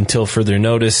 It's until further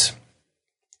notice,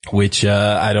 which,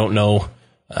 I don't know,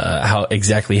 how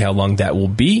long that will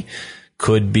be.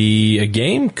 Could be a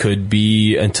game, could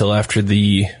be until after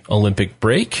the Olympic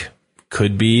break,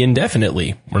 could be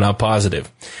indefinitely. We're not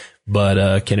positive.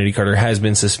 But Kennedy Carter has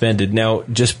been suspended. Now,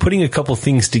 just putting a couple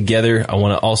things together, I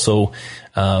want to also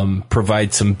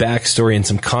provide some backstory and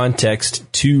some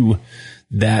context to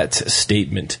that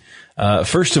statement.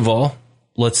 First of all,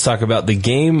 let's talk about the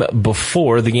game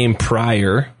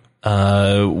prior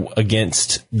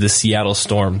against the Seattle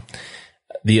Storm.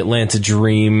 The Atlanta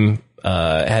Dream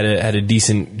had a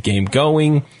decent game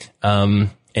going,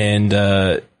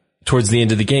 and towards the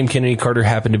end of the game, Kennedy Carter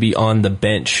happened to be on the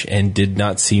bench and did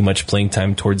not see much playing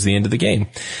time towards the end of the game.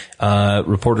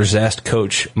 Reporters asked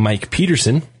Coach Mike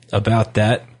Peterson about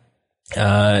that,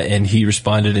 and he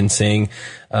responded in saying,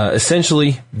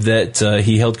 essentially that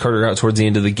he held Carter out towards the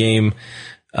end of the game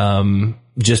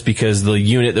just because the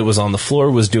unit that was on the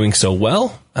floor was doing so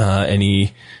well, and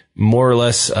he more or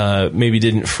less maybe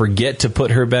didn't forget to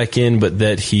put her back in, but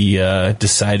that he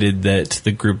decided that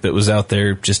the group that was out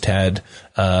there just had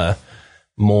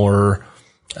more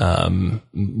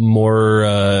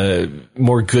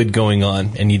good going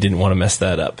on, and he didn't want to mess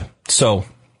that up. So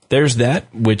there's that,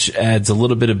 which adds a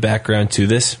little bit of background to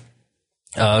this.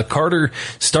 Carter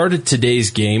started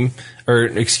yesterday's game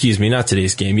against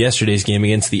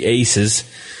the Aces,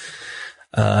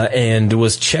 and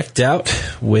was checked out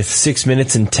with 6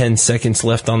 minutes and 10 seconds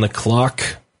left on the clock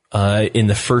in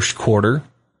the first quarter.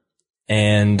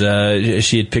 And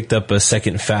she had picked up a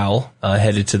second foul,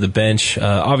 headed to the bench.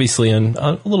 Obviously, a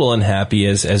little unhappy,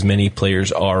 as many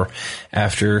players are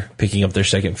after picking up their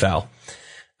second foul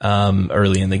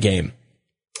early in the game.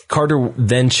 Carter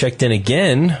then checked in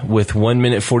again with 1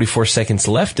 minute 44 seconds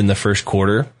left in the first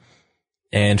quarter,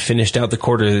 and finished out the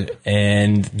quarter,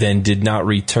 and then did not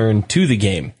return to the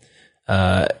game.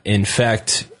 In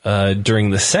fact,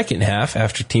 during the second half,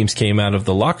 after teams came out of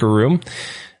the locker room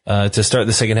to start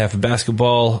the second half of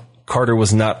basketball, Carter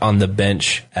was not on the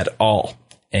bench at all,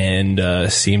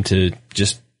 and seemed to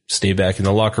just stay back in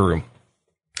the locker room.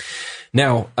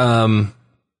 Now,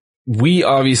 we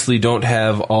obviously don't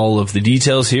have all of the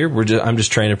details here. I'm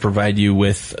just trying to provide you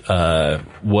with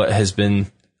what has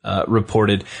been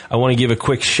reported. I want to give a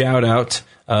quick shout out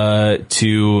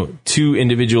to two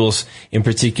individuals in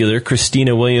particular,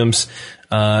 Christina Williams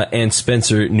and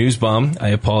Spencer Newsbaum. I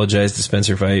apologize to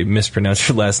Spencer if I mispronounced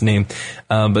your last name,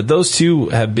 but those two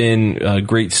have been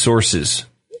great sources,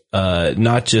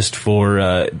 not just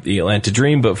for the Atlanta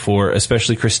Dream, but for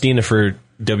especially Christina for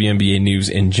WNBA news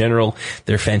in general.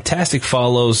 They're fantastic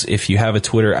follows. If you have a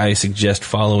Twitter, I suggest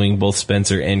following both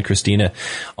Spencer and Christina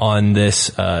on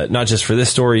this, not just for this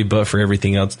story, but for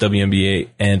everything else WNBA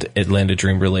and Atlanta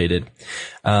Dream related.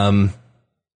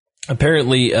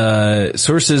 Apparently,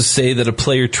 sources say that a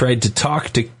player tried to talk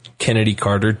to Kennedy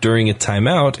Carter during a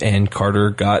timeout, and Carter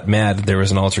got mad. There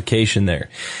was an altercation there.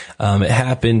 It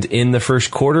happened in the first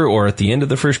quarter or at the end of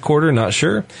the first quarter, not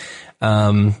sure.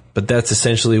 But that's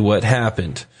essentially what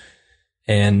happened.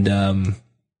 And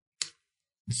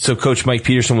So Coach Mike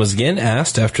Peterson was again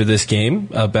asked after this game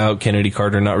about Kennedy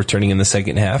Carter not returning in the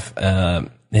second half.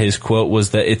 His quote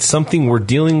was that it's something we're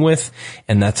dealing with,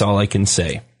 and that's all I can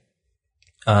say.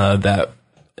 And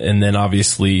then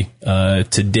obviously,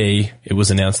 today it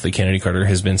was announced that Kennedy Carter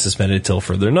has been suspended till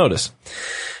further notice.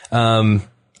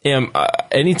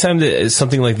 Anytime that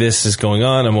something like this is going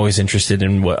on, I'm always interested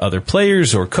in what other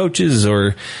players or coaches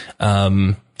or,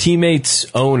 teammates,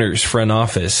 owners, front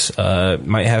office,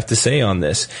 might have to say on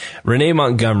this. Renee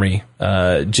Montgomery,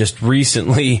 just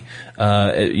recently,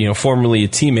 formerly a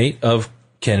teammate of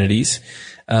Kennedy's,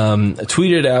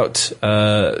 tweeted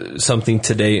out, something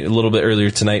today, a little bit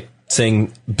earlier tonight,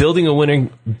 saying building a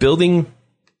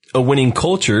winning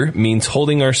culture means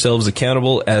holding ourselves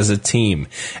accountable as a team.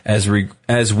 As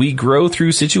we grow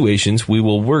through situations, we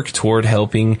will work toward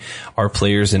helping our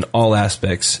players in all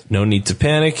aspects. No need to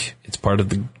panic. It's part of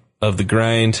the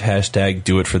grind. #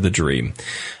 do it for the dream.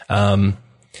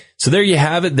 So there you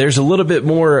have it. There's a little bit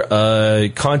more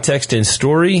context and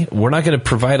story. We're not going to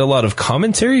provide a lot of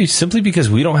commentary simply because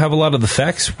we don't have a lot of the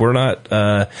facts. We're not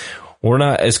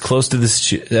as close to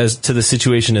the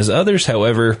situation as others.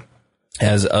 However,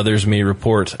 as others may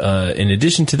report, in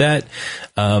addition to that,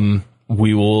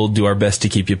 we will do our best to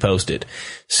keep you posted.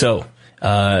 So,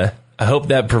 I hope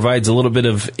that provides a little bit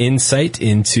of insight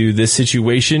into this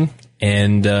situation,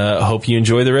 and I hope you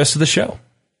enjoy the rest of the show.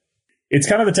 It's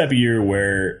kind of the type of year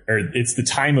it's the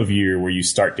time of year where you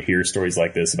start to hear stories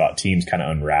like this about teams kind of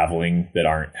unraveling that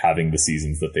aren't having the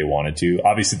seasons that they wanted to.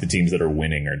 Obviously, the teams that are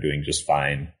winning are doing just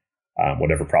fine.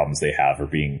 Whatever problems they have are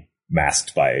being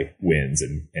masked by wins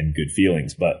and good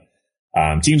feelings. But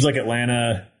teams like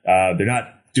Atlanta, they're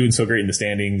not doing so great in the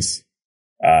standings.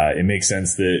 It makes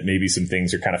sense that maybe some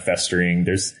things are kind of festering.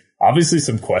 There's obviously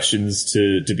some questions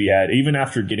to be had, even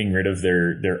after getting rid of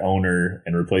their owner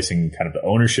and replacing kind of the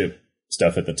ownership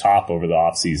stuff at the top over the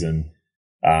offseason.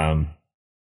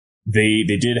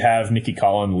 They did have Nikki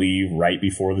Collin leave right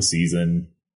before the season.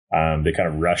 They kind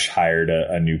of rush hired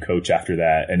a new coach after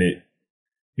that. And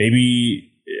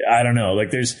I don't know,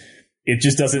 it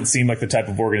just doesn't seem like the type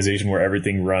of organization where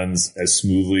everything runs as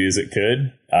smoothly as it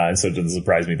could. And so it doesn't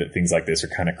surprise me that things like this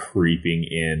are kind of creeping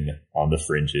in on the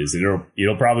fringes.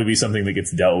 It'll probably be something that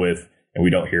gets dealt with and we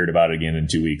don't hear about it again in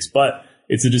 2 weeks, but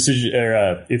it's a decision,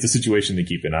 it's a situation to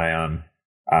keep an eye on.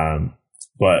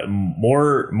 But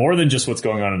more than just what's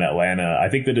going on in Atlanta, I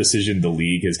think the decision the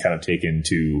league has kind of taken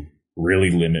to really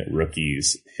limit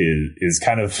rookies is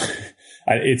kind of,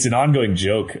 it's an ongoing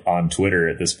joke on Twitter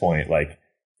at this point. Like,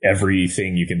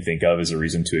 everything you can think of is a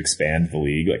reason to expand the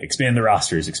league, like expand the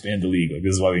rosters, expand the league. Like,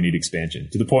 this is why we need expansion,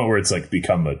 to the point where it's like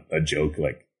become a joke.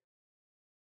 Like,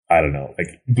 I don't know,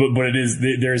 like, but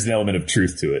there's an element of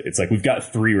truth to it. It's like, we've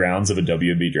got 3 rounds of a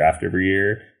WNBA draft every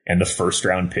year, and the first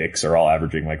round picks are all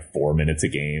averaging like 4 minutes a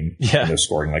game. Yeah. And they're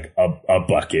scoring like a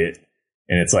bucket.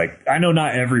 And it's like, I know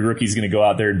not every rookie's going to go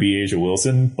out there and be Asia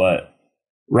Wilson, but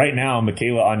right now,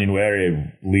 Michaela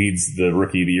Onyenwere leads the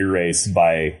rookie of the year race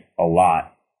by a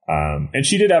lot. And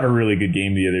she did have a really good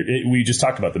game we just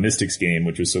talked about the Mystics game,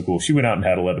 which was so cool. She went out and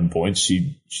had 11 points.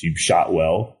 She shot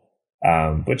well.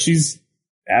 But she's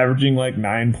averaging like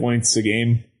 9 points a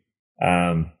game,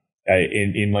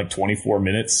 in like 24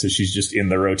 minutes. So she's just in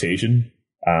the rotation,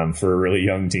 for a really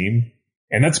young team.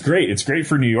 And that's great. It's great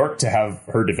for New York to have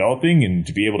her developing and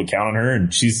to be able to count on her.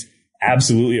 And she's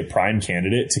absolutely a prime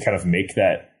candidate to kind of make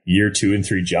that year 2 and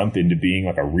 3 jump into being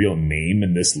like a real name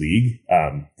in this league.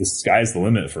 The sky's the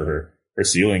limit for her. Her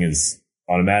ceiling is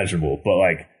unimaginable, but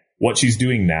like, what she's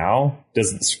doing now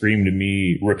doesn't scream to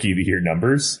me rookie of the year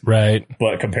numbers. Right.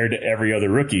 But compared to every other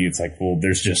rookie, it's like, well,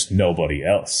 there's just nobody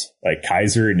else. Like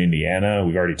Kaiser in Indiana,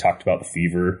 we've already talked about the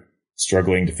Fever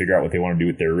struggling to figure out what they want to do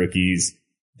with their rookies.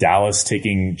 Dallas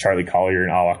taking Charlie Collier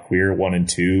and Awa Queer 1 and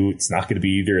 2. It's not going to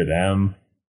be either of them.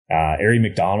 Ari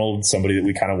McDonald, somebody that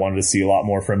we kind of wanted to see a lot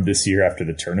more from this year after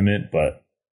the tournament, but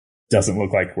doesn't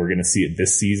look like we're going to see it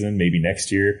this season, maybe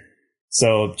next year.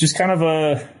 So just kind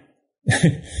of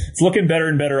it's looking better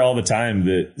and better all the time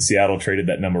that Seattle traded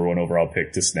that number 1 overall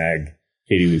pick to snag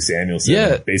Katie Lou Samuelson.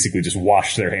 Yeah. Basically just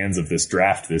washed their hands of this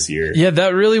draft this year. Yeah,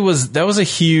 that was a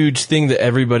huge thing that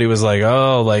everybody was like,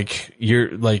 oh, like,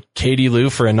 you're like Katie Lou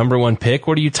for a number 1 pick.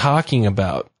 What are you talking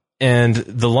about? And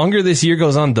the longer this year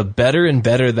goes on, the better and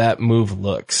better that move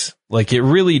looks. Like, it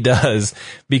really does,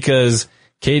 because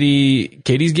Katie's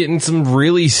getting some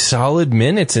really solid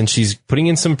minutes, and she's putting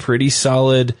in some pretty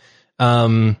solid,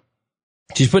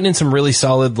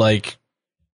 like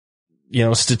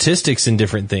statistics and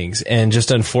different things. And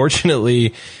just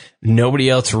unfortunately, nobody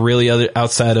else really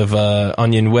outside of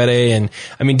Onyenwere. And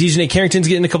I mean, DJ Carrington's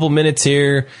getting a couple minutes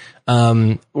here.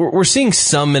 We're seeing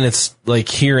some minutes like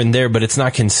here and there, but it's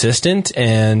not consistent.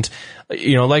 And,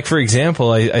 like for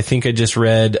example, I think I just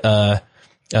read,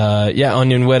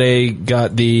 Onyenwere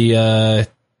got the,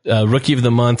 rookie of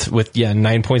the month with,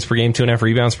 9 points per game, 2.5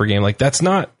 rebounds per game. Like that's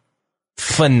not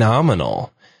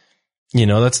phenomenal.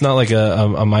 That's not like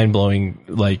a mind blowing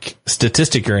like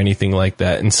statistic or anything like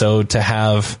that. And so to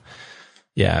have,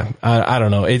 I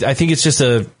don't know. I think it's just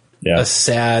a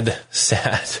sad,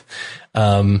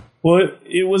 well,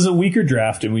 it was a weaker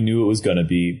draft and we knew it was going to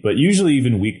be, but usually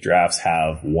even weak drafts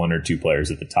have one or two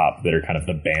players at the top that are kind of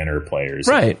the banner players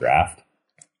of the draft.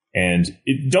 And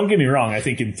don't get me wrong. I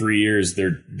think in 3 years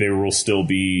there will still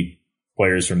be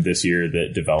players from this year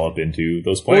that develop into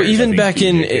those players. Well, even back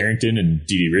in Carrington and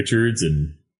D.D. Richards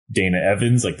and Dana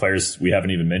Evans, like players we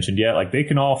haven't even mentioned yet, like they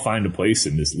can all find a place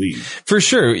in this league for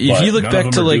sure. If you look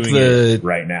back to like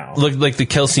right now, look like the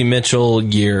Kelsey Mitchell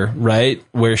year, right?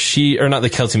 Where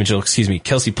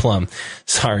Kelsey Plum.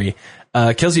 Sorry.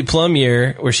 Kelsey Plum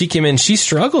year where she came in, she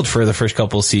struggled for the first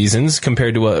couple seasons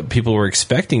compared to what people were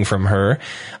expecting from her.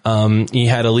 You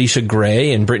had Alicia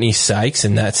Gray and Brittany Sykes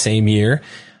in that same year.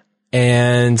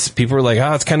 And people were like,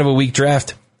 it's kind of a weak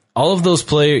draft. All of those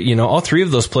players, all three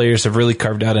of those players have really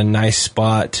carved out a nice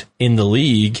spot in the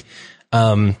league.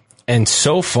 And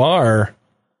so far,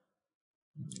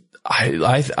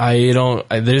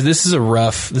 this is a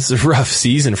rough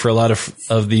season for a lot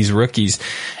of these rookies.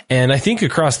 And I think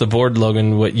across the board,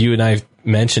 Logan, what you and I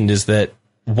mentioned is that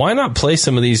why not play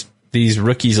some of these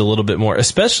rookies a little bit more,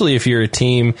 especially if you're a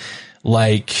team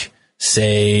like,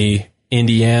 say,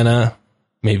 Indiana,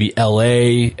 maybe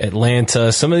LA,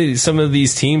 Atlanta, some of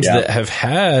these teams that have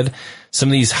had some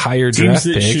of these higher teams draft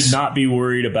picks. Teams that should not be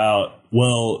worried about,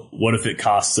 well, what if it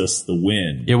costs us the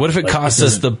win? Yeah, what if it costs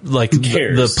us the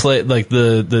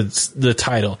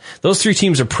title? Those three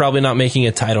teams are probably not making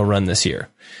a title run this year.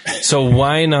 So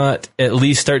why not at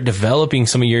least start developing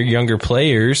some of your younger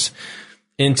players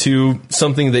into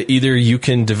something that either you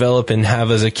can develop and have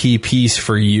as a key piece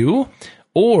for you,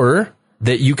 or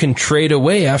that you can trade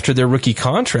away after their rookie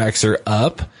contracts are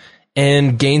up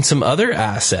and gain some other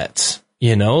assets.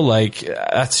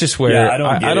 That's just where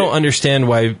I don't understand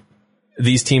why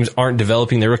these teams aren't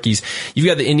developing their rookies. You've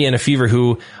got the Indiana Fever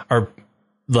who are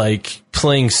like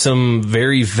playing some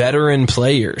very veteran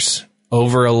players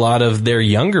over a lot of their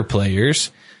younger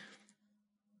players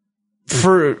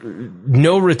for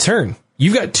no return.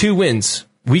 You've got 2 wins.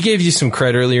 We gave you some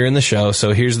credit earlier in the show,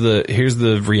 so here's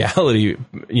the reality,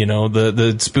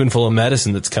 the spoonful of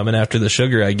medicine that's coming after the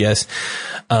sugar, I guess.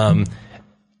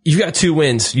 You've got 2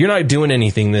 wins. You're not doing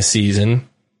anything this season.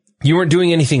 You weren't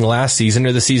doing anything last season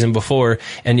or the season before,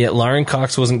 and yet Lauren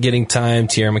Cox wasn't getting time,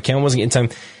 Tierra McCown wasn't getting time.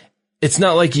 It's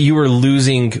not like you were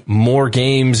losing more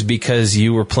games because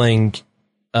you were playing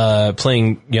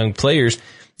young players.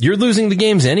 You're losing the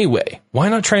games anyway. Why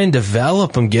not try and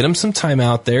develop them, get them some time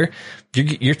out there?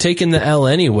 You're taking the L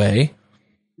anyway,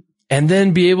 and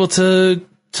then be able to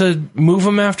move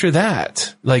them after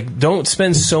that. Like, don't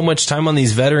spend so much time on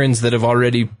these veterans that have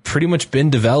already pretty much been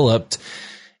developed,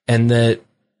 and that,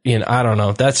 I don't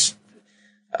know.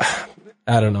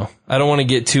 I don't know. I don't want to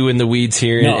get too in the weeds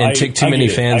here and tick too many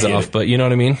fans off, but you know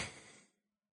what I mean?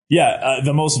 Yeah.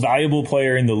 The most valuable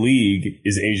player in the league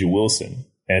is Asia Wilson,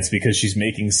 and it's because she's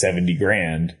making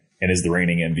 $70,000 and is the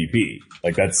reigning MVP.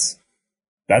 Like that's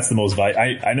the most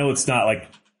valuable. I know it's not like,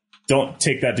 don't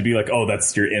take that to be like, oh,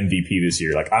 that's your MVP this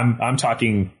year. Like I'm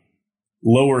talking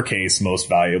lowercase most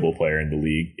valuable player in the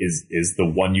league is the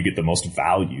one you get the most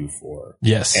value for.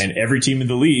 Yes. And every team in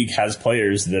the league has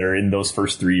players that are in those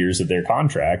first 3 years of their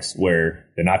contracts where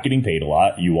they're not getting paid a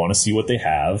lot. You want to see what they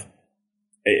have.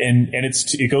 And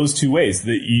it goes 2 ways.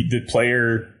 The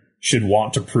player should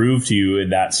want to prove to you in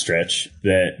that stretch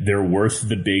that they're worth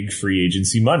the big free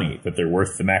agency money, that they're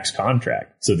worth the max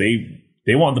contract. So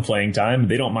they want the playing time.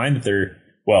 They don't mind that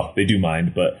they do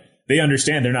mind, but they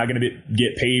understand they're not going to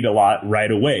get paid a lot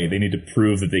right away. They need to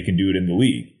prove that they can do it in the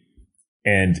league.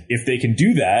 And if they can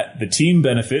do that, the team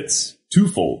benefits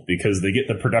twofold, because they get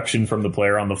the production from the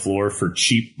player on the floor for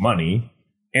cheap money.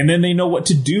 And then they know what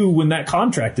to do when that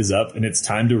contract is up and it's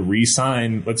time to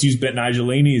re-sign. Let's use Betnijah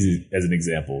Laney as an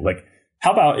example. Like,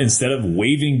 how about instead of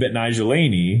waiving Betnijah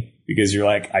Laney because you're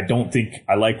like, I don't think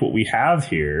I like what we have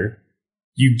here,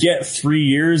 you get 3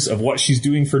 years of what she's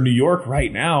doing for New York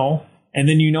right now. And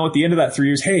then at the end of that 3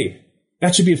 years, hey,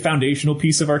 that should be a foundational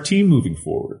piece of our team moving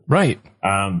forward. Right.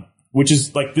 Which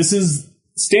is like, this is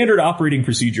standard operating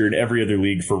procedure in every other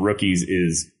league for rookies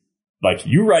is like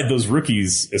you ride those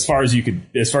rookies as far as they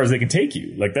can take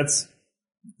you. Like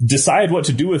decide what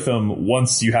to do with them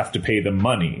once you have to pay them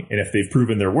money. And if they've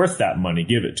proven they're worth that money,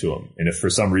 give it to them. And if for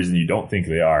some reason you don't think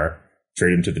they are,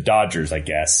 trade them to the Dodgers, I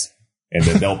guess. And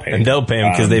then they'll pay and they'll pay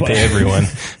them because they pay everyone.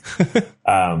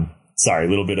 Sorry, a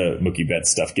little bit of Mookie Betts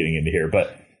stuff getting into here,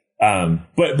 but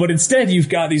instead you've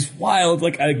got these wild,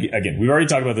 like, again, we've already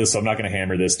talked about this, so I'm not going to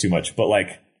hammer this too much, but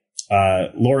like,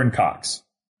 Lauren Cox,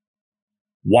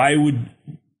 why would,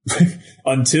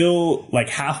 until like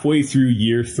halfway through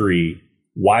year 3,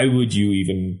 why would you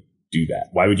even do that?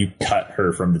 Why would you cut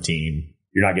her from the team?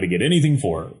 You're not going to get anything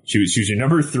for her. She was your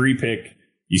number 3 pick.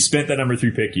 You spent that number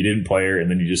 3 pick. You didn't play her. And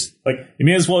then you just, like, you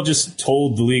may as well just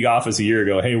told the league office a year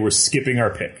ago, hey, we're skipping our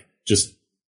pick. Just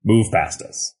move past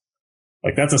us.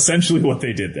 Like, that's essentially what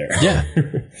they did there. Yeah.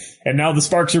 And now the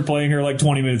Sparks are playing her like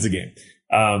 20 minutes a game.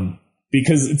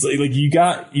 Because it's like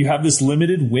you have this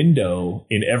limited window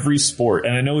in every sport.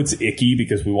 And I know it's icky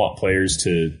because we want players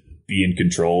to be in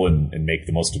control and make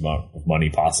the most amount of money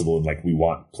possible. And like, we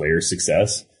want player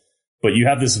success. But you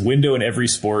have this window in every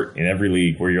sport, in every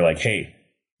league, where you're like, hey,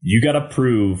 you got to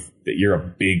prove that you're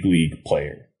a big league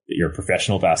player, that you're a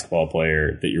professional basketball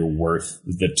player, that you're worth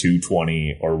the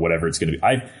 220 or whatever it's going to be.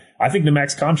 I think the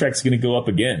max contract is going to go up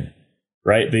again,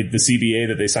 right? The CBA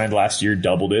that they signed last year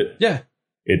doubled it. Yeah.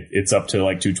 It's up to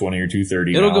like 220 or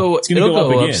 230. It'll now. go. It's going to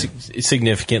go up again.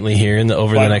 Significantly here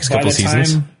over the next couple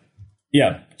seasons.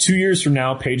 Yeah. 2 years from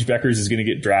now, Paige Beckers is going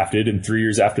to get drafted, and 3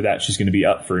 years after that, she's going to be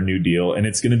up for a new deal, and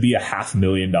it's going to be a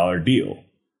 $500,000 deal.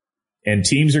 And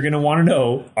teams are going to want to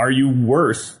know, are you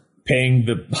worth paying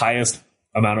the highest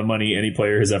amount of money any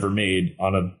player has ever made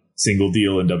on a single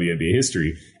deal in WNBA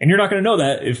history? And you're not going to know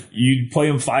that if you play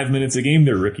them 5 minutes a game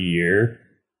their rookie year,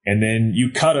 and then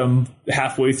you cut them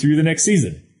halfway through the next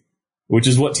season, which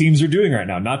is what teams are doing right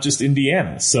now, not just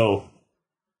Indiana. So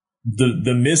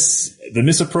the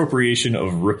misappropriation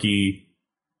of rookie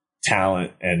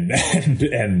talent and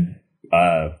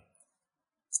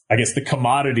I guess the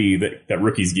commodity that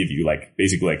rookies give you, like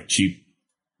basically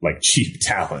like cheap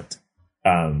talent.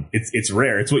 It's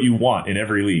rare. It's what you want in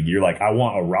every league. You're like, I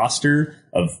want a roster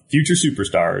of future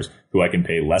superstars who I can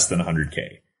pay less than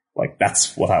 $100K. Like,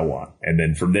 that's what I want. And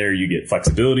then from there, you get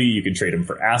flexibility. You can trade them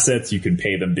for assets. You can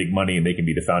pay them big money and they can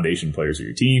be the foundation players of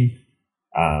your team.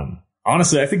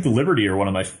 Honestly, I think the Liberty are one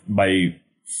of my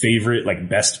favorite, like,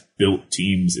 best built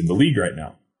teams in the league right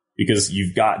now, because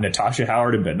you've got Natasha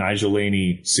Howard and Betnijah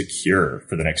Laney secure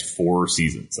for the next 4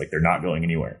 seasons. Like, they're not going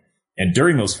anywhere. And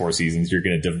during those 4 seasons, you're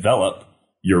going to develop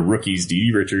your rookies,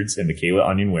 DeDe Richards and Michaela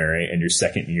Onyenwere, and your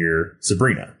second year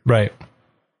Sabrina. Right.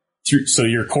 So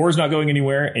your core is not going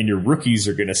anywhere, and your rookies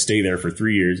are going to stay there for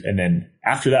 3 years. And then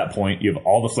after that point, you have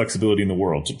all the flexibility in the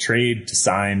world to trade, to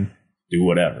sign, do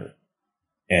whatever.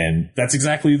 And that's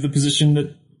exactly the position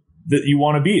that you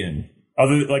want to be in.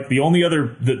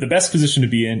 The best position to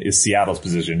be in is Seattle's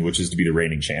position, which is to be the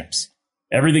reigning champs.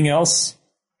 Everything else,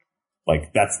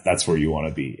 like, that's where you want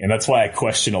to be. And that's why I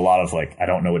question a lot of, like, I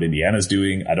don't know what Indiana's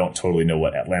doing. I don't totally know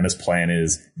what Atlanta's plan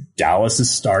is. Dallas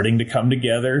is starting to come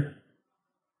together.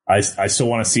 I still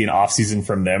want to see an offseason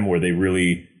from them where they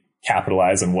really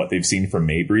capitalize on what they've seen from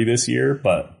Mabry this year,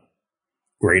 but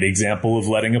great example of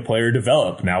letting a player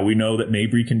develop. Now we know that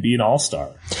Mabry can be an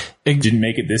all-star. Didn't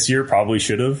make it this year, probably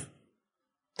should have.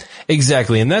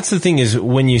 Exactly. And that's the thing, is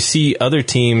when you see other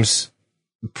teams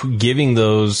giving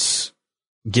those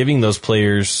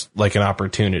players like an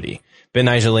opportunity.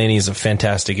 Betnijah Laney is a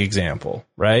fantastic example,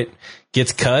 right?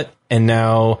 Gets cut, and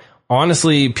now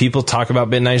honestly, people talk about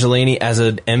Betnijah Laney as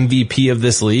an MVP of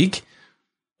this league,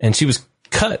 and she was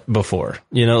cut before.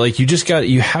 You know, like,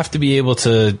 you have to be able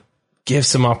to give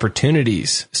some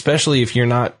opportunities, especially if you're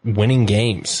not winning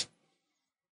games.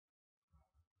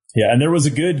 Yeah, and there was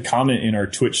a good comment in our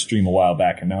Twitch stream a while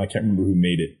back, and now I can't remember who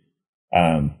made it.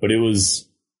 But it was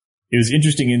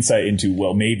interesting insight into,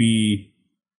 well, maybe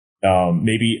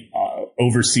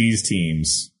overseas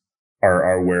teams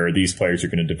are where these players are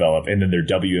going to develop, and then their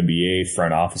WNBA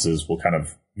front offices will kind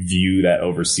of view that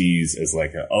overseas as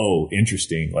like,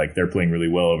 interesting, like, they're playing really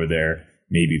well over there,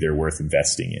 maybe they're worth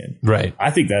investing in. Right. I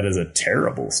think that is a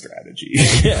terrible strategy.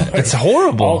 Yeah, it's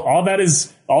horrible. All that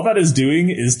is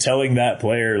doing is telling that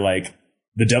player, like,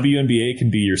 the WNBA can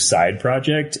be your side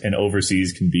project and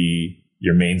overseas can be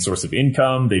your main source of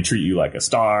income. They treat you like a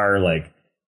star. Like,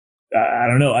 I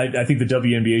don't know. I think the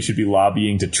WNBA should be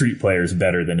lobbying to treat players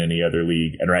better than any other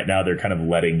league. And right now they're kind of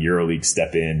letting EuroLeague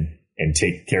step in and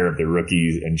take care of their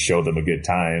rookies and show them a good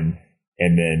time.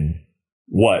 And then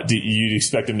what? Do you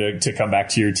expect them to come back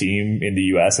to your team in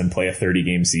the US and play a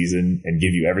 30-game season and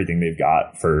give you everything they've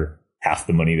got for half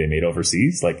the money they made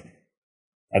overseas? Like,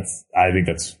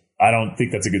 I don't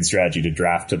think that's a good strategy to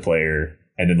draft a player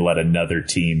and then let another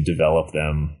team develop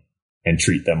them and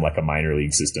treat them like a minor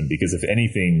league system. Because if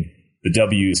anything, the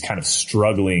W is kind of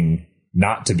struggling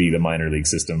not to be the minor league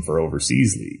system for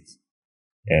overseas leagues.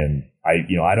 And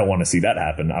I don't want to see that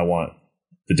happen. I want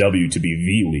the W to be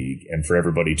the league and for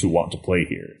everybody to want to play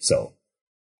here. So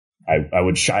I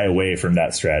would shy away from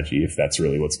that strategy if that's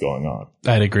really what's going on.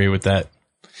 I'd agree with that.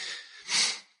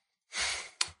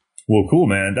 Well, cool,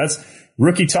 man. That's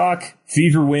Rookie Talk,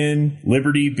 Fever win,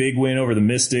 Liberty, big win over the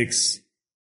Mystics,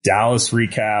 Dallas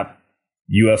recap,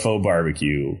 UFO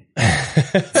barbecue.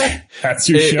 That's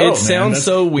your show, It sounds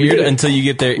so weird until you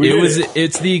get there.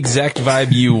 It's the exact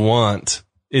vibe you want.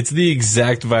 It's the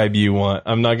exact vibe you want.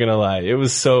 I'm not going to lie. It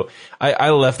was so, I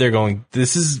left there going,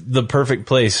 this is the perfect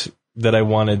place that I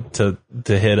wanted to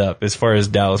hit up as far as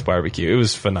Dallas barbecue. It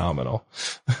was phenomenal.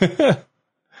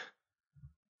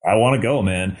 I want to go,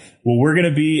 man. Well, we're going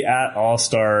to be at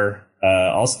All-Star.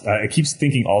 I keep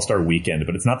thinking All-Star weekend,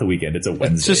 but it's not the weekend. It's a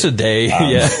Wednesday. It's just a day.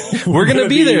 Yeah. We're going to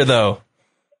be there though.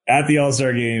 At the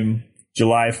All-Star game,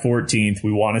 July 14th.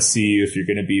 We want to see if you're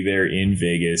going to be there in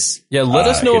Vegas. Yeah. Let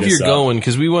us know if you're going,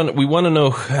 because we want to know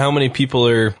how many people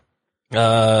are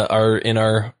in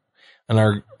our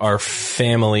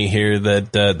family here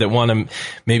that want to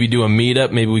maybe do a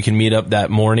meetup. Maybe we can meet up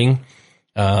that morning.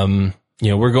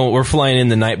 We're flying in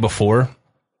the night before.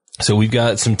 So we've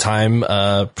got some time,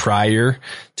 prior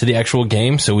to the actual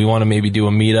game. So we want to maybe do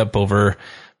a meetup over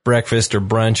breakfast or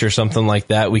brunch or something like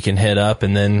that. We can hit up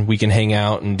and then we can hang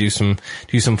out and do some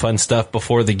fun stuff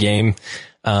before the game.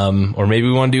 Or maybe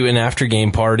we want to do an after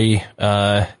game party.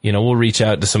 We'll reach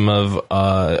out to some of,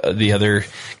 the other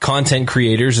content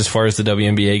creators as far as the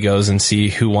WNBA goes and see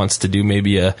who wants to do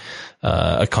maybe a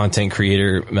content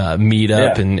creator,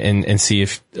 meetup and see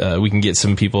if, we can get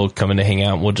some people coming to hang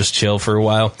out and we'll just chill for a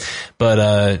while.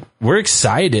 But, we're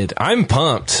excited. I'm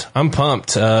pumped.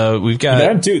 We've got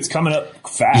that too. It's coming up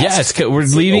fast. Yeah. We're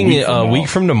leaving a week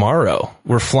from tomorrow.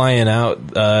 We're flying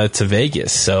out, to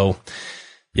Vegas. So,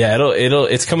 yeah,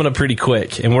 it's coming up pretty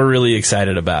quick and we're really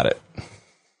excited about it.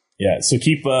 Yeah. So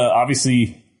keep,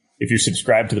 obviously, if you're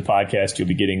subscribed to the podcast, you'll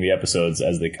be getting the episodes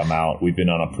as they come out. We've been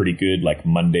on a pretty good, like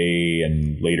Monday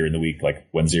and later in the week, like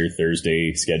Wednesday or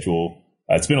Thursday schedule.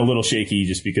 It's been a little shaky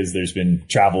just because there's been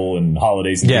travel and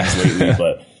holidays and things lately,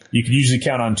 but you can usually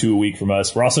count on 2 a week from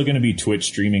us. We're also going to be Twitch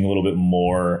streaming a little bit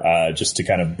more, just to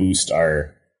kind of boost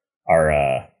our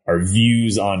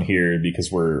views on here because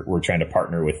we're trying to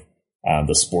partner with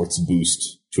the Sports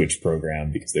Boost Twitch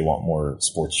program because they want more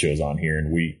sports shows on here,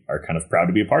 and we are kind of proud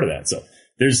to be a part of that. So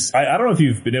I don't know if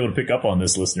you've been able to pick up on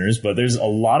this, listeners, but there's a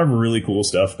lot of really cool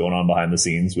stuff going on behind the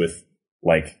scenes with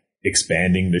like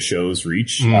expanding the show's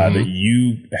reach that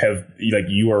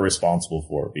you are responsible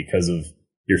for because of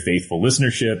your faithful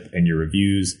listenership and your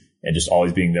reviews and just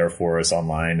always being there for us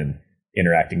online and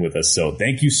interacting with us. So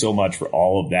thank you so much for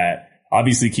all of that.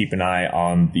 Obviously, keep an eye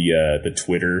on the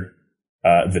Twitter.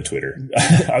 I was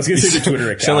going to say the Twitter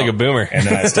account. Sound like a boomer. And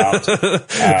then I stopped.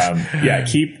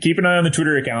 Keep an eye on the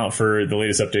Twitter account for the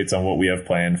latest updates on what we have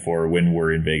planned for when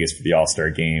we're in Vegas for the All-Star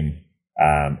game.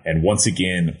 And once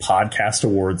again,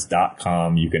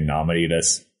 podcastawards.com. You can nominate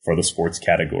us for the sports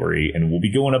category and we'll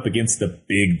be going up against the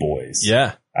big boys.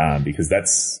 Yeah. Because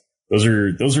those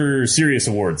are serious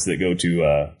awards that go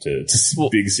to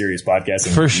big serious podcasts.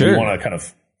 And for sure. We want to kind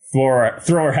of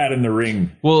throw our hat in the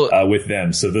ring with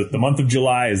them. So the month of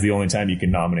July is the only time you can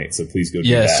nominate. So please go do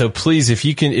that. So please, if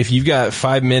you've got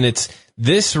 5 minutes,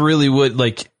 this really would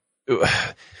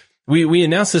we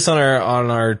announced this on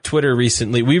our Twitter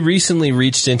recently. We recently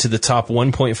reached into the top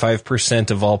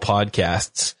 1.5% of all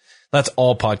podcasts. That's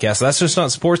all podcasts. That's just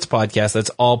not sports podcasts.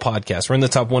 That's all podcasts. We're in the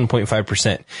top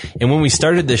 1.5%. And when we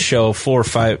started this show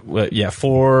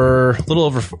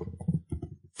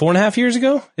 4.5 years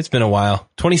ago. It's been a while.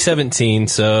 2017.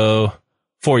 So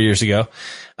 4 years ago.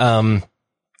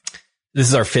 This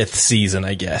is our fifth season,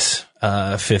 I guess.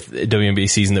 Fifth WNBA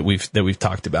season that we've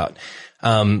talked about.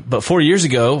 But 4 years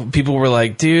ago, people were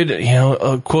like, dude,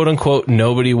 quote unquote,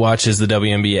 nobody watches the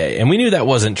WNBA. And we knew that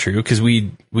wasn't true because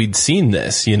we'd seen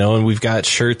this, and we've got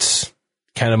shirts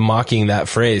kind of mocking that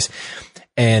phrase.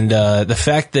 And, the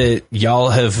fact that y'all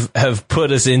have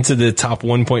put us into the top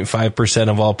 1.5%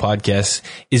 of all podcasts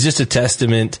is just a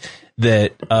testament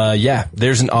that,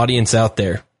 there's an audience out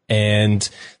there and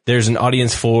there's an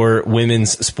audience for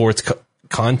women's sports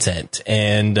content.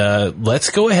 And, let's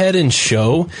go ahead and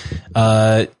show,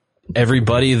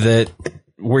 everybody that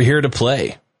we're here to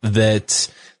play,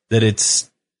 that it's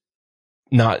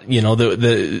not,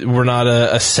 we're not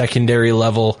a secondary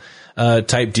level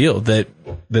type deal that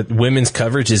women's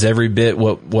coverage is every bit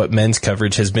what men's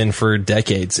coverage has been for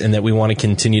decades, and that we want to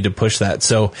continue to push that.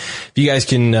 So if you guys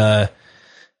can,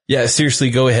 seriously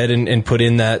go ahead and put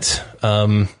in that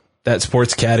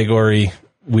sports category,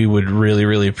 we would really,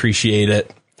 really appreciate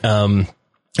it.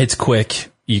 It's quick.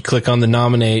 You click on the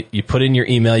nominate, you put in your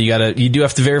email, you do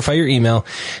have to verify your email.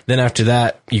 Then after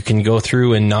that, you can go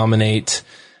through and nominate,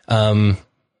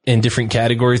 in different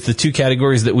categories. The two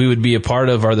categories that we would be a part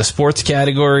of are the sports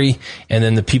category and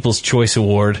then the People's Choice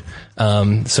Award.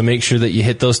 So make sure that you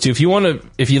hit those two. If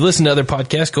you listen to other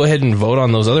podcasts, go ahead and vote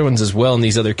on those other ones as well in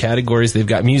these other categories. They've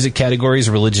got music categories,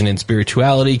 religion and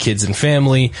spirituality, kids and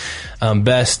family,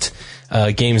 best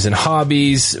games and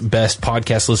hobbies, best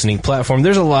podcast listening platform.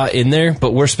 There's a lot in there,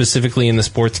 but we're specifically in the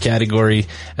sports category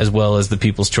as well as the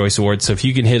People's Choice Award. So if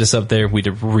you can hit us up there, we'd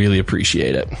really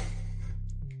appreciate it.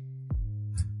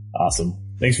 Awesome.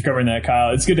 Thanks for covering that,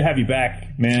 Kyle. It's good to have you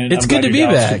back, man. It's good to be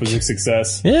back. Was a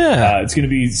success. Yeah. It's going to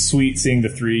be sweet seeing the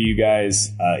three of you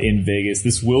guys in Vegas.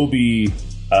 This will be,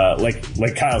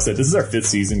 like Kyle said, this is our 5th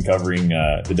season covering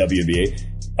the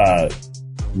WNBA.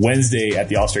 Wednesday at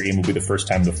the All-Star Game will be the first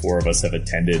time the 4 of us have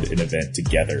attended an event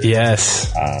together.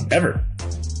 Yes. Ever.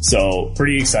 So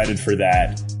pretty excited for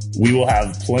that. We will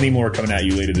have plenty more coming at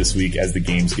you later this week as the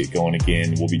games get going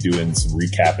again. We'll be doing some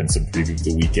recap and some preview of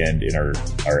the weekend in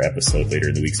our episode later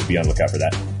in the week, so be on the lookout for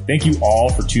that. Thank you all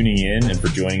for tuning in and for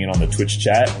joining in on the Twitch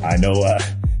chat. I know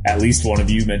at least one of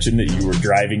you mentioned that you were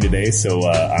driving today, so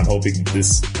I'm hoping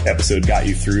this episode got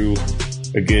you through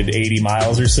a good 80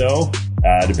 miles or so,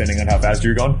 depending on how fast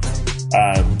you're going.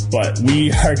 But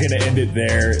we are going to end it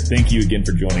there. Thank you again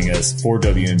for joining us. For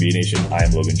WNBA Nation, I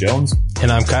am Logan Jones.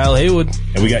 And I'm Kyle Haywood.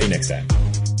 And we got you next time.